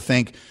of people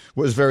think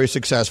was very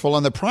successful.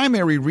 And the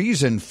primary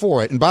reason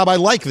for it, and Bob, I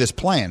like this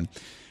plan.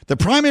 The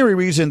primary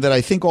reason that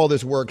I think all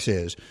this works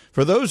is,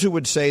 for those who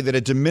would say that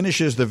it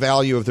diminishes the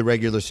value of the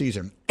regular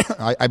season,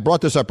 I brought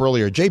this up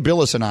earlier. Jay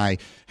Billis and I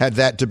had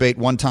that debate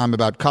one time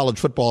about college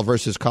football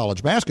versus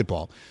college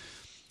basketball.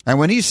 And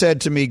when he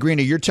said to me,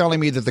 Greeny, you're telling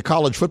me that the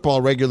college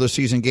football regular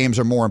season games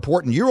are more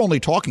important, you're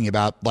only talking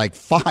about like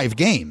 5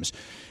 games.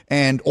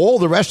 And all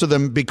the rest of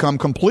them become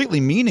completely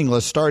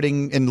meaningless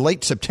starting in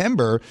late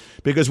September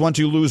because once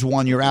you lose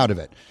one, you're out of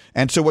it.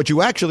 And so what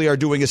you actually are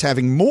doing is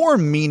having more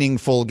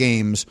meaningful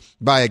games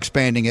by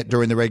expanding it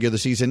during the regular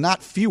season,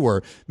 not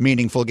fewer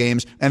meaningful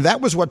games. And that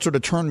was what sort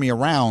of turned me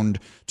around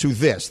to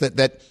this,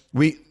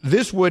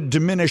 this would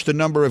diminish the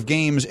number of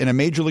games in a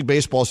Major League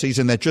Baseball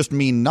season that just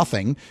mean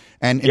nothing.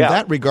 And in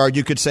that regard,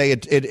 you could say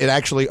it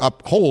actually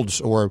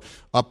upholds or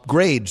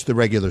upgrades the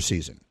regular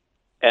season.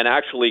 And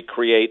actually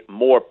create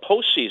more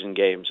postseason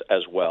games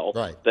as well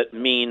that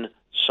mean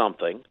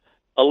something.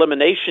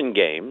 Elimination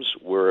games,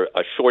 we're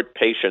a short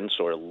patience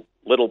or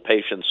little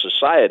patience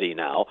society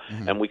now,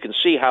 and we can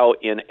see how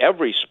in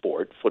every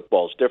sport,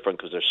 football's different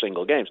because they're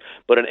single games,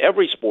 but in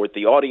every sport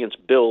the audience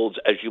builds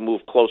as you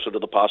move closer to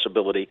the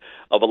possibility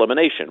of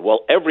elimination.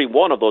 Well, every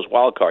one of those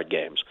wild card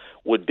games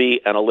would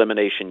be an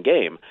elimination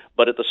game,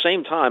 but at the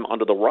same time,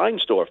 under the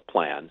Reinsdorf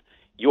plan,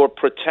 you're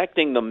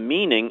protecting the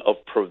meaning of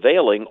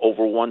prevailing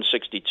over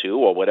 162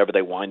 or whatever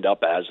they wind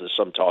up as. There's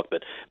some talk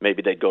that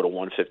maybe they'd go to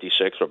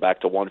 156 or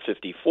back to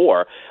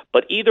 154.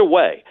 But either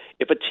way,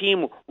 if a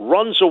team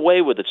runs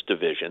away with its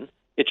division,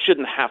 it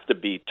shouldn't have to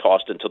be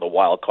tossed into the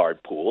wild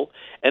card pool.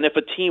 And if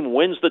a team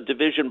wins the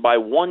division by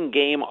 1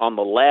 game on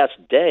the last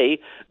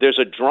day, there's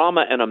a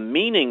drama and a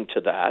meaning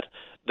to that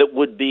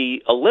would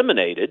be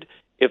eliminated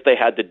if they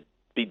had to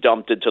be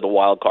dumped into the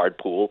wild card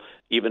pool,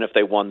 even if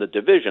they won the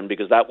division,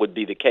 because that would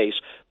be the case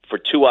for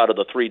 2 out of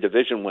the 3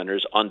 division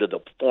winners under the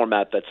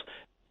format that's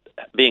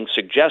being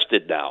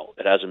suggested now.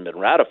 It hasn't been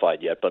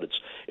ratified yet, but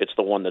it's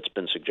the one that's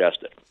been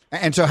suggested.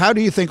 And so how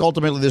do you think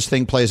ultimately this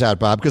thing plays out,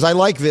 Bob? Because I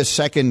like this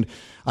second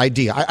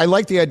idea. I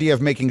like the idea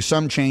of making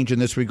some change in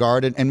this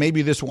regard, and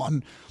maybe this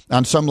one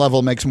on some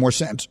level makes more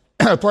sense,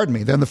 pardon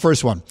me, than the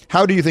first one.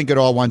 How do you think it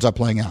all winds up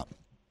playing out?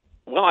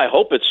 Well, I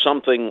hope it's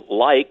something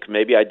like,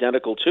 maybe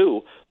identical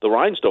to, the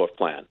Reinsdorf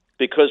plan,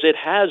 because it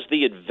has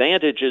the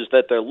advantages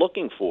that they're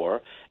looking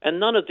for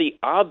and none of the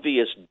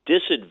obvious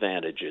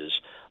disadvantages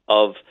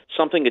of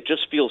something that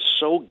just feels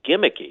so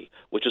gimmicky,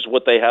 which is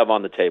what they have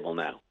on the table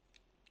now.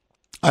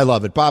 I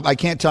love it. Bob, I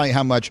can't tell you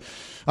how much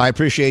I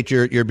appreciate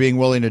your being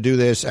willing to do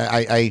this.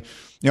 I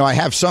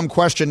have some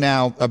question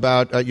now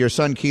about your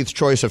son Keith's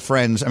choice of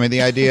friends. I mean,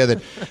 the idea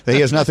that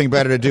he has nothing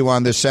better to do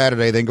on this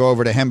Saturday than go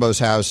over to Hembo's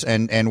house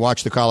and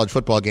watch the college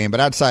football game. But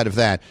outside of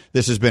that,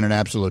 this has been an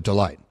absolute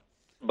delight.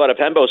 But if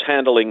Hembo's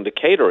handling the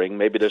catering,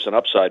 maybe there's an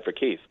upside for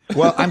Keith.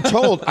 Well, I'm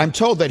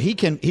told that he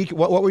can.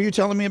 What were you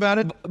telling me about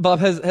it? Bob,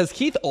 has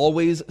Keith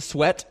always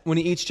sweat when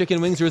he eats chicken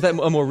wings, or is that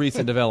a more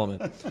recent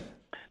development?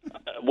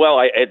 Well,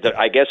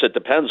 I guess it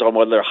depends on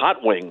whether they're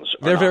hot wings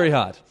or They're not. very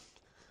hot.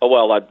 Oh,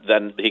 well,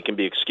 then he can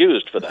be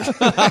excused for that.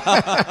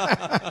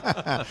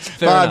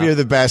 Bob, enough. You're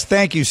the best.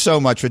 Thank you so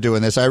much for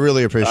doing this. I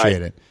really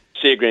appreciate it.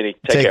 See you, Greeny.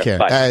 Take care.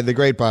 Bye. The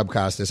great Bob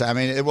Costas. I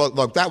mean,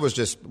 look, that was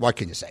just, what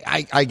can you say?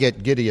 I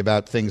get giddy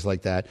about things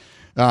like that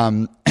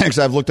because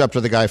I've looked up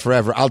to the guy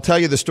forever. I'll tell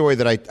you the story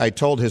that I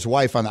told his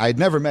wife. I'd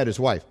never met his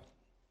wife.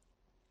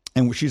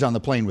 And she's on the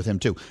plane with him,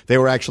 too. They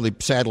were actually,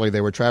 sadly,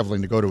 they were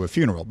traveling to go to a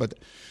funeral, but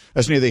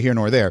that's neither here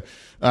nor there.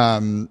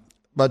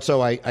 But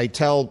so I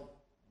tell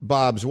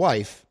Bob's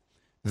wife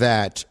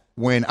that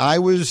when I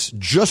was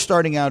just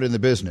starting out in the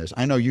business,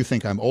 I know you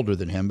think I'm older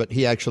than him, but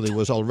he actually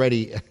was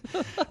already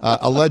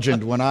a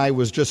legend when I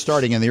was just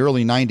starting in the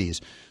early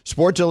 90s.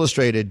 Sports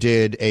Illustrated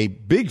did a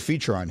big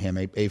feature on him,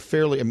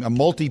 a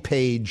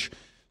multi-page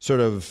sort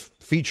of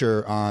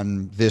feature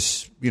on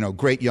this,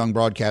 great young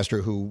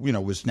broadcaster who,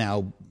 was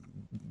now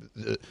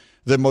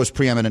the most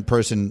preeminent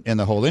person in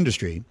the whole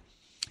industry.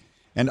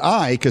 And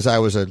I, because I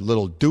was a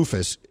little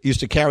doofus, used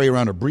to carry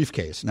around a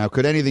briefcase. Now,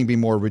 could anything be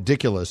more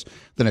ridiculous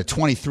than a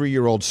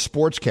 23-year-old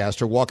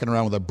sportscaster walking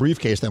around with a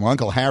briefcase that my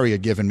Uncle Harry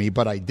had given me,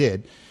 but I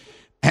did.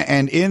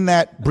 And in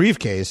that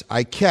briefcase,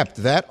 I kept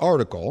that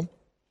article,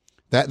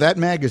 that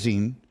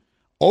magazine,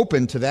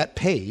 open to that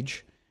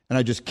page, and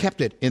I just kept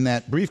it in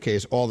that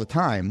briefcase all the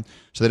time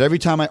so that every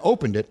time I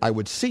opened it, I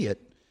would see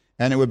it,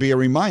 and it would be a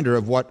reminder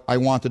of what I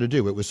wanted to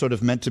do. It was sort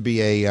of meant to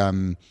be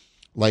a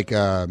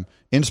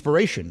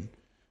inspiration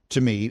to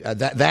me.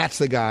 That's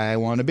the guy I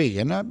want to be.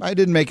 And I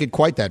didn't make it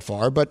quite that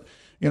far, but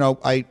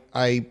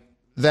I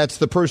that's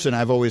the person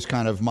I've always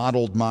kind of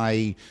modeled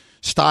my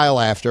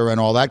style after and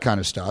all that kind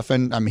of stuff.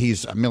 And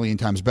he's a million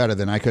times better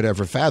than I could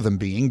ever fathom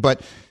being,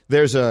 but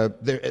there's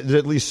at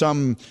least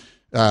some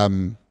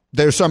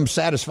there's some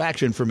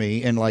satisfaction for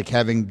me in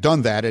having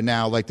done that. And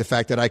now the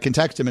fact that I can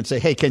text him and say,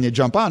 hey, can you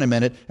jump on a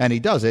minute? And he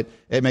does it.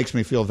 It makes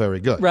me feel very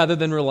good. Rather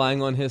than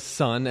relying on his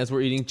son as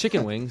we're eating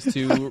chicken wings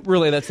to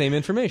relay that same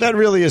information. That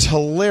really is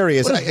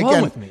hilarious. What is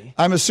wrong with me?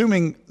 I'm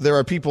assuming there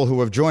are people who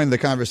have joined the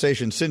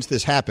conversation since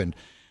this happened.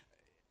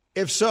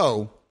 If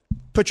so,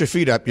 put your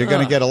feet up. You're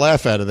going to get a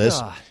laugh out of this.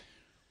 God.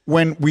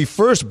 When we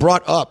first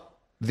brought up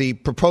the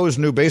proposed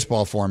new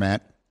baseball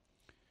format,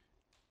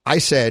 I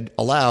said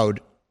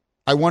aloud,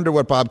 I wonder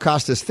what Bob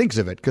Costas thinks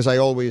of it, because I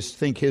always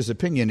think his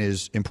opinion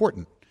is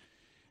important.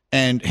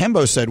 And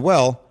Hembo said,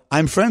 well,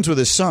 I'm friends with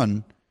his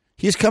son.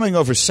 He's coming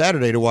over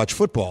Saturday to watch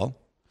football.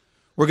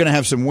 We're going to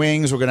have some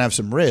wings. We're going to have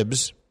some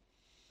ribs.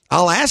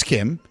 I'll ask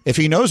him if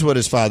he knows what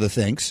his father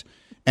thinks.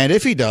 And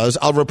if he does,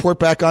 I'll report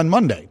back on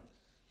Monday.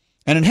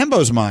 And in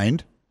Hembo's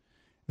mind,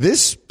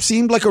 this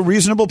seemed like a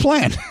reasonable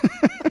plan.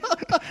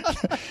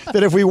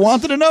 That if we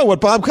wanted to know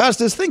what Bob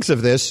Costas thinks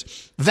of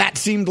this, that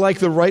seemed like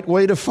the right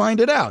way to find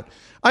it out.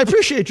 I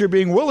appreciate your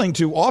being willing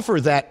to offer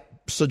that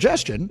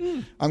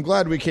suggestion. I'm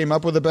glad we came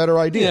up with a better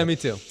idea. Yeah, me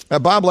too.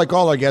 Bob, like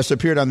all our guests,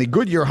 appeared on the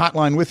Goodyear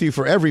hotline with you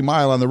for every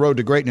mile on the road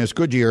to greatness.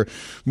 Goodyear,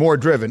 more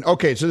driven.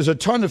 Okay, so there's a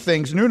ton of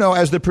things. Nuno,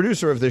 as the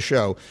producer of this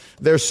show,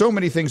 there's so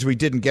many things we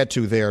didn't get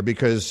to there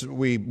because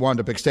we wound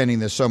up extending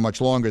this so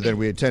much longer than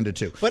we intended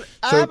to. But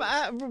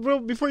well,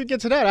 before you get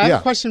to that, I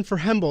have a question for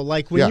Hembo.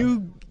 When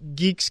you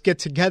geeks get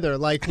together,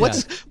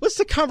 what's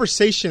the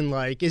conversation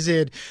like? Is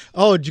it,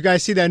 did you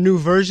guys see that new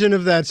version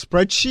of that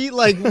spreadsheet?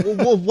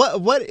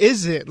 What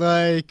is it?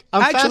 I'm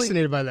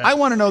fascinated by that. I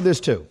want to know this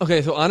too.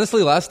 Okay, so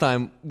honestly, last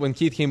time when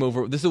Keith came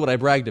over, this is what I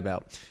bragged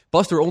about.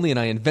 Buster Olney and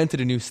I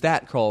invented a new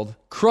stat called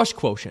Crush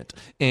Quotient.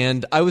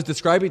 And I was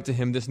describing to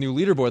him this new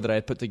leaderboard that I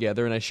had put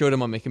together, and I showed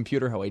him on my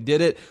computer how I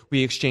did it.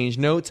 We exchanged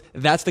notes.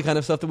 That's the kind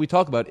of stuff that we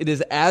talk about. It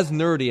is as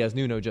nerdy as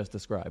Nuno just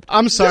described.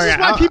 I'm sorry. This is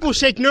why people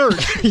shake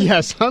nerds.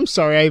 Yes, I'm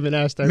sorry I even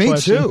asked that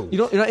question. Me too.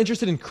 You're not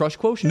interested in Crush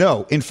Quotient?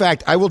 No. In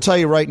fact, I will tell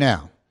you right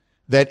now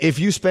that if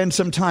you spend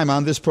some time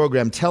on this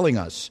program telling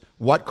us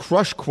what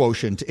Crush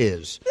Quotient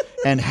is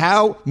and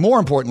how, more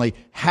importantly,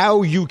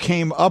 how you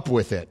came up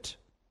with it,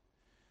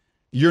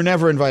 you're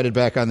never invited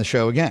back on the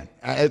show again.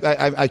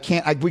 I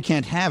can't. We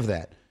can't have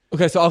that.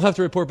 Okay, so I'll have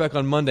to report back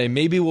on Monday.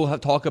 Maybe we'll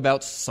talk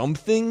about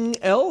something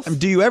else.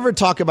 Do you ever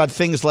talk about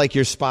things like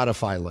your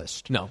Spotify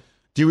list? No.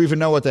 Do you even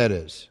know what that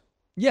is?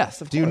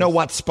 Yes, of course. Do you know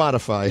what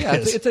Spotify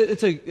is? It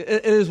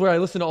is where I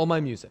listen to all my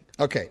music.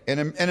 Okay,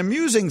 and an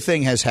amusing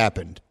thing has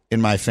happened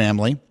in my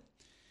family.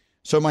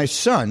 So my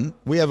son,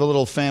 we have a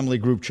little family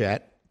group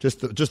chat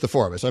Just the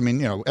four of us. I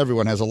mean,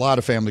 everyone has a lot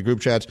of family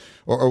group chats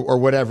or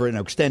whatever,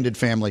 extended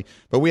family.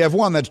 But we have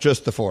one that's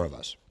just the four of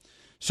us.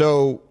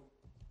 So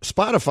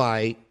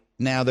Spotify,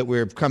 now that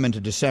we're coming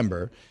to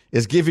December,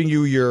 is giving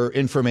you your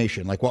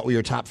information, like what were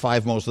your top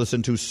 5 most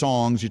listened to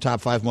songs, your top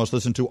 5 most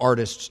listened to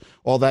artists,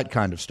 all that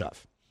kind of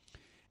stuff.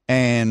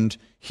 And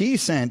he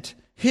sent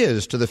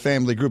his to the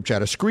family group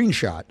chat, a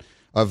screenshot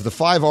of the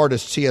 5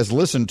 artists he has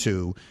listened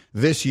to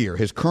this year,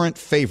 his current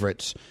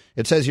favorites.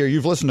 It says here,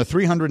 you've listened to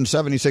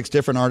 376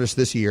 different artists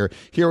this year.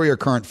 Here are your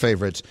current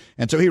favorites.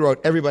 And so he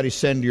wrote, everybody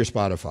send your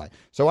Spotify.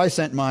 So I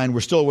sent mine.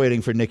 We're still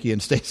waiting for Nikki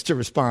and Stace to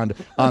respond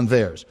on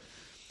theirs.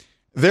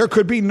 There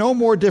could be no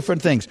more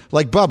different things.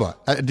 Like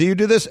Bubba, do you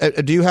do this?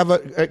 Do you have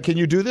can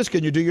you do this?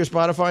 Can you do your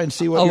Spotify and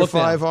see what your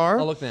 5 are?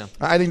 I'll look now.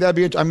 I think that'd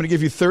be. I'm going to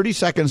give you 30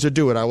 seconds to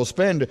do it. I will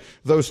spend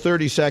those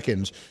 30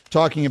 seconds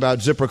talking about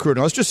ZipRecruiter.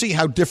 Let's just see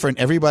how different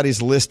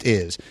everybody's list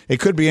is. It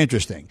could be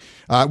interesting.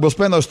 We'll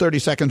spend those 30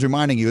 seconds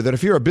reminding you that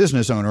if you're a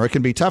business owner, it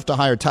can be tough to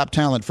hire top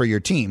talent for your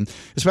team,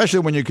 especially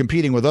when you're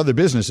competing with other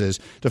businesses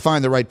to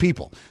find the right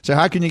people. So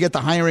how can you get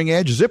the hiring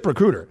edge?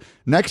 ZipRecruiter.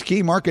 Next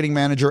key marketing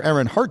manager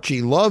Erin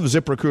Hartchie loves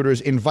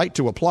ZipRecruiter's invite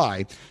to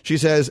apply. She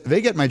says,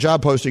 they get my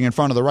job posting in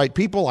front of the right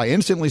people. I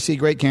instantly see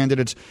great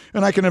candidates,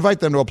 and I can invite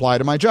them to apply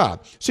to my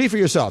job. See for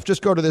yourself.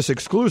 Just go to this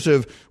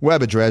exclusive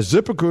web address,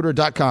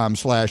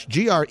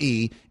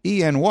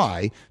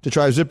 ZipRecruiter.com/GREENY to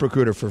try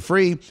ZipRecruiter for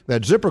free.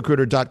 That's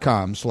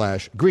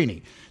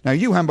ZipRecruiter.com/Greeny. Now,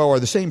 you, Hembo, are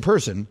the same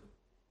person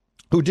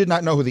who did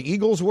not know who the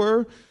Eagles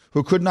were,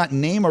 who could not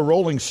name a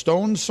Rolling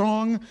Stones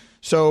song.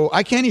 So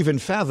I can't even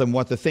fathom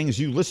what the things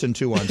you listen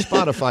to on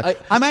Spotify.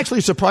 I'm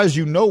actually surprised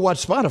you know what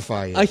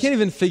Spotify is. I can't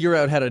even figure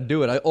out how to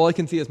do it. All I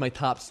can see is my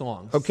top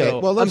songs. Okay, so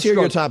well, let's hear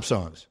your top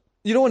songs.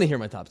 You don't want to hear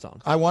my top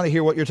songs. I want to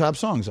hear what your top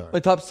songs are. My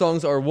top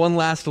songs are One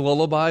Last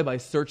Lullaby by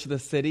Search the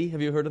City.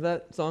 Have you heard of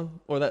that song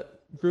or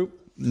that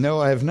group? No,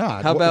 I have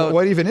not. How about,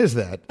 what even is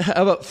that?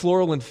 How about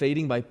Floral and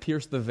Fading by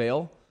Pierce the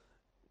Veil?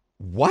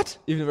 What?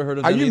 You've never heard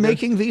of them Are you either?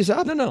 Making these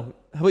up? No.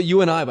 How about You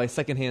and I by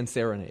Secondhand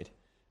Serenade?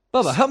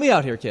 Bubba, help me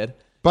out here, kid.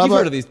 Bubba, you've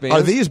heard of these bands.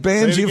 Are these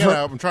bands you've heard?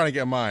 I'm trying to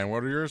get mine.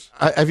 What are yours?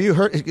 Have you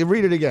heard?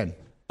 Read it again.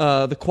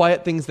 The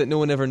Quiet Things That No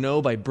One Ever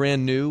Know by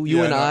Brand New.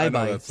 You and I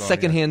by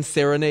Secondhand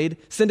Serenade.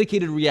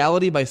 Syndicated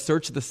Reality by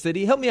Search the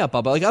City. Help me out,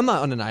 Bubba. Like, I'm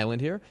not on an island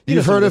here.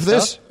 You've heard of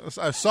this?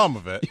 Some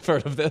of it. You've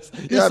heard of this?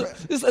 Yeah,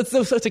 It's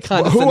such a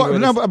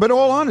condescending but in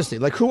all honesty,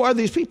 like, who are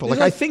these people? Like,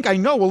 I think I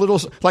know a little.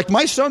 Like,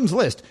 my son's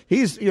list.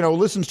 He's,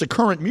 listens to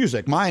current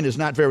music. Mine is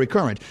not very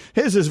current.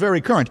 His is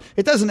very current.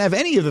 It doesn't have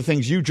any of the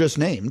things you just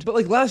named. But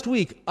like last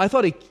week, I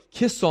thought a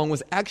Kiss song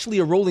was actually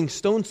a Rolling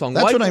Stone song.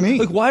 That's what I mean.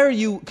 Like, why are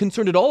you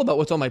concerned at all about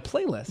what's on my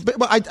playlist? But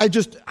I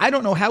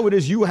don't know how it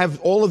is you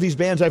have all of these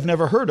bands I've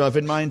never heard of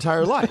in my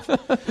entire life.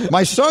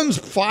 My son's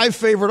 5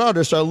 favorite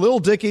artists are Lil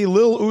Dicky,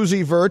 Lil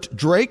Uzi Vert,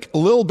 Drake,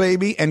 Lil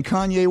Baby, and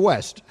Kanye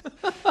West.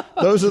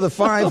 Those are the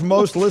 5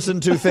 most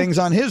listened to things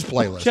on his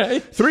playlist. Okay.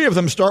 3 of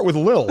them start with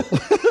Lil.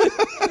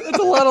 That's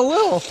a lot of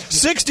Lil.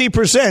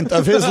 60%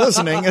 of his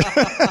listening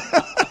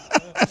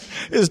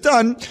is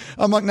done.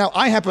 Now,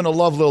 I happen to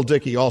love Lil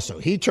Dicky also.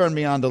 He turned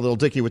me on to Lil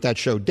Dicky with that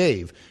show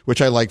Dave,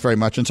 which I like very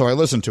much, and so I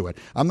listened to it.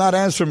 I'm not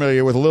as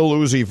familiar with Lil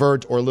Uzi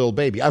Vert or Lil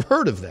Baby. I've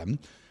heard of them,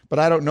 but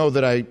I don't know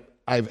that I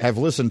have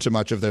listened to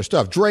much of their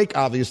stuff. Drake,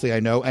 obviously, I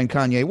know, and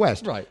Kanye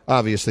West. Right.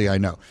 Obviously, I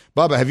know.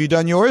 Bubba, have you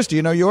done yours? Do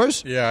you know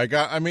yours? Yeah,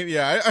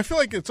 I feel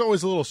like it's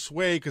always a little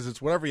sway because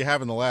it's whatever you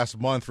have in the last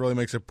month really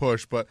makes it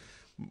push, but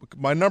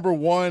my number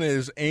 1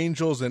 is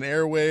Angels and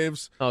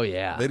Airwaves. Oh,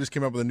 yeah. They just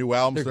came up with a new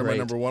album, so they're my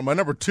number 1. My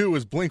number 2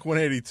 is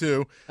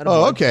Blink-182.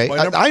 Oh, okay.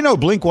 I know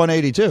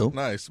Blink-182.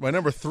 Nice. My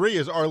number 3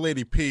 is Our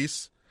Lady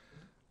Peace.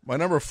 My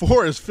number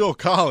 4 is Phil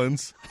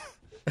Collins.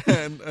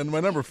 and my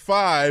number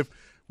 5,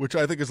 which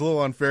I think is a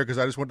little unfair because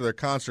I just went to their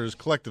concert, is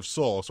Collective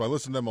Soul. So I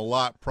listened to them a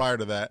lot prior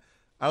to that.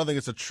 I don't think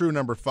it's a true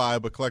number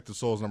 5, but Collective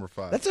Soul is number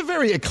 5. That's a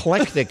very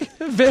eclectic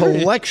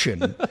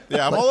collection.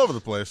 Yeah, I'm all over the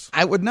place.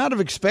 I would not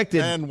have expected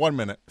and 1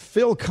 minute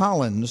Phil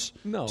Collins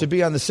to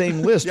be on the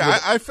same list.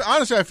 Yeah,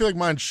 honestly, I feel like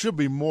mine should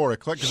be more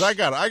eclectic because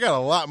I got a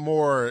lot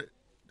more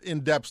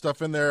in-depth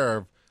stuff in there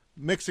of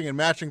mixing and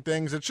matching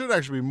things. It should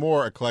actually be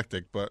more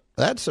eclectic, but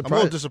that's I'm a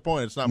little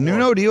disappointed it's not more.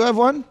 Nuno, do you have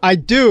one? I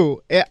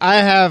do. I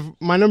have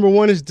my number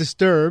 1 is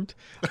Disturbed.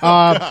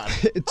 But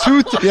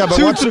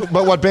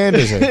what band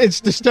is it? It's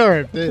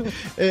Disturbed.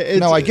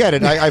 No, I get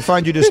it. I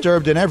find you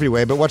disturbed in every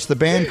way, but what's the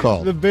band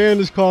called? The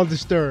band is called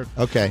Disturbed.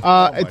 Okay.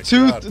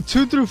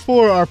 2 through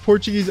 4 are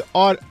Portuguese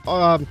artists,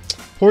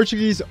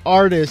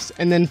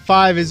 and then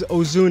 5 is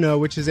Ozuna,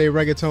 which is a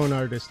reggaeton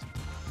artist.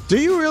 Do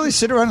you really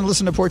sit around and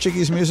listen to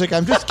Portuguese music?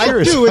 I'm just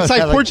curious. I do. It's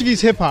like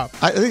Portuguese hip-hop.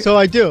 So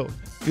I do.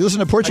 You listen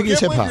to Portuguese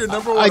hip-hop?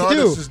 I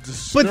do.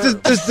 But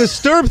the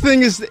Disturbed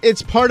thing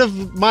it's part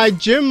of my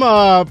gym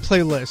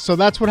playlist, so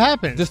that's what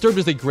happened. Disturbed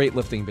is a great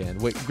lifting band.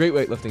 Great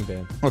weightlifting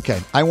band.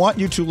 Okay. I want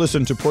you to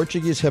listen to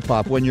Portuguese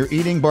hip-hop when you're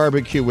eating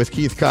barbecue with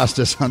Keith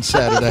Costas on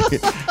Saturday.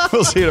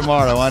 We'll see you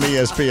tomorrow on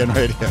ESPN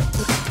Radio.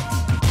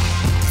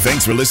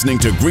 Thanks for listening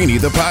to Greeny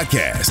the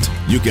podcast.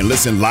 You can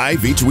listen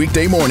live each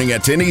weekday morning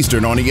at 10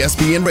 Eastern on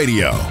ESPN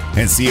Radio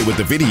and see it with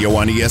the video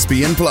on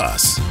ESPN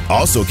Plus.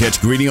 Also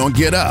catch Greeny on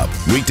Get Up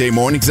weekday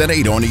mornings at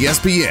 8 on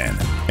ESPN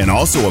and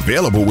also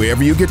available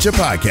wherever you get your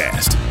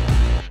podcast.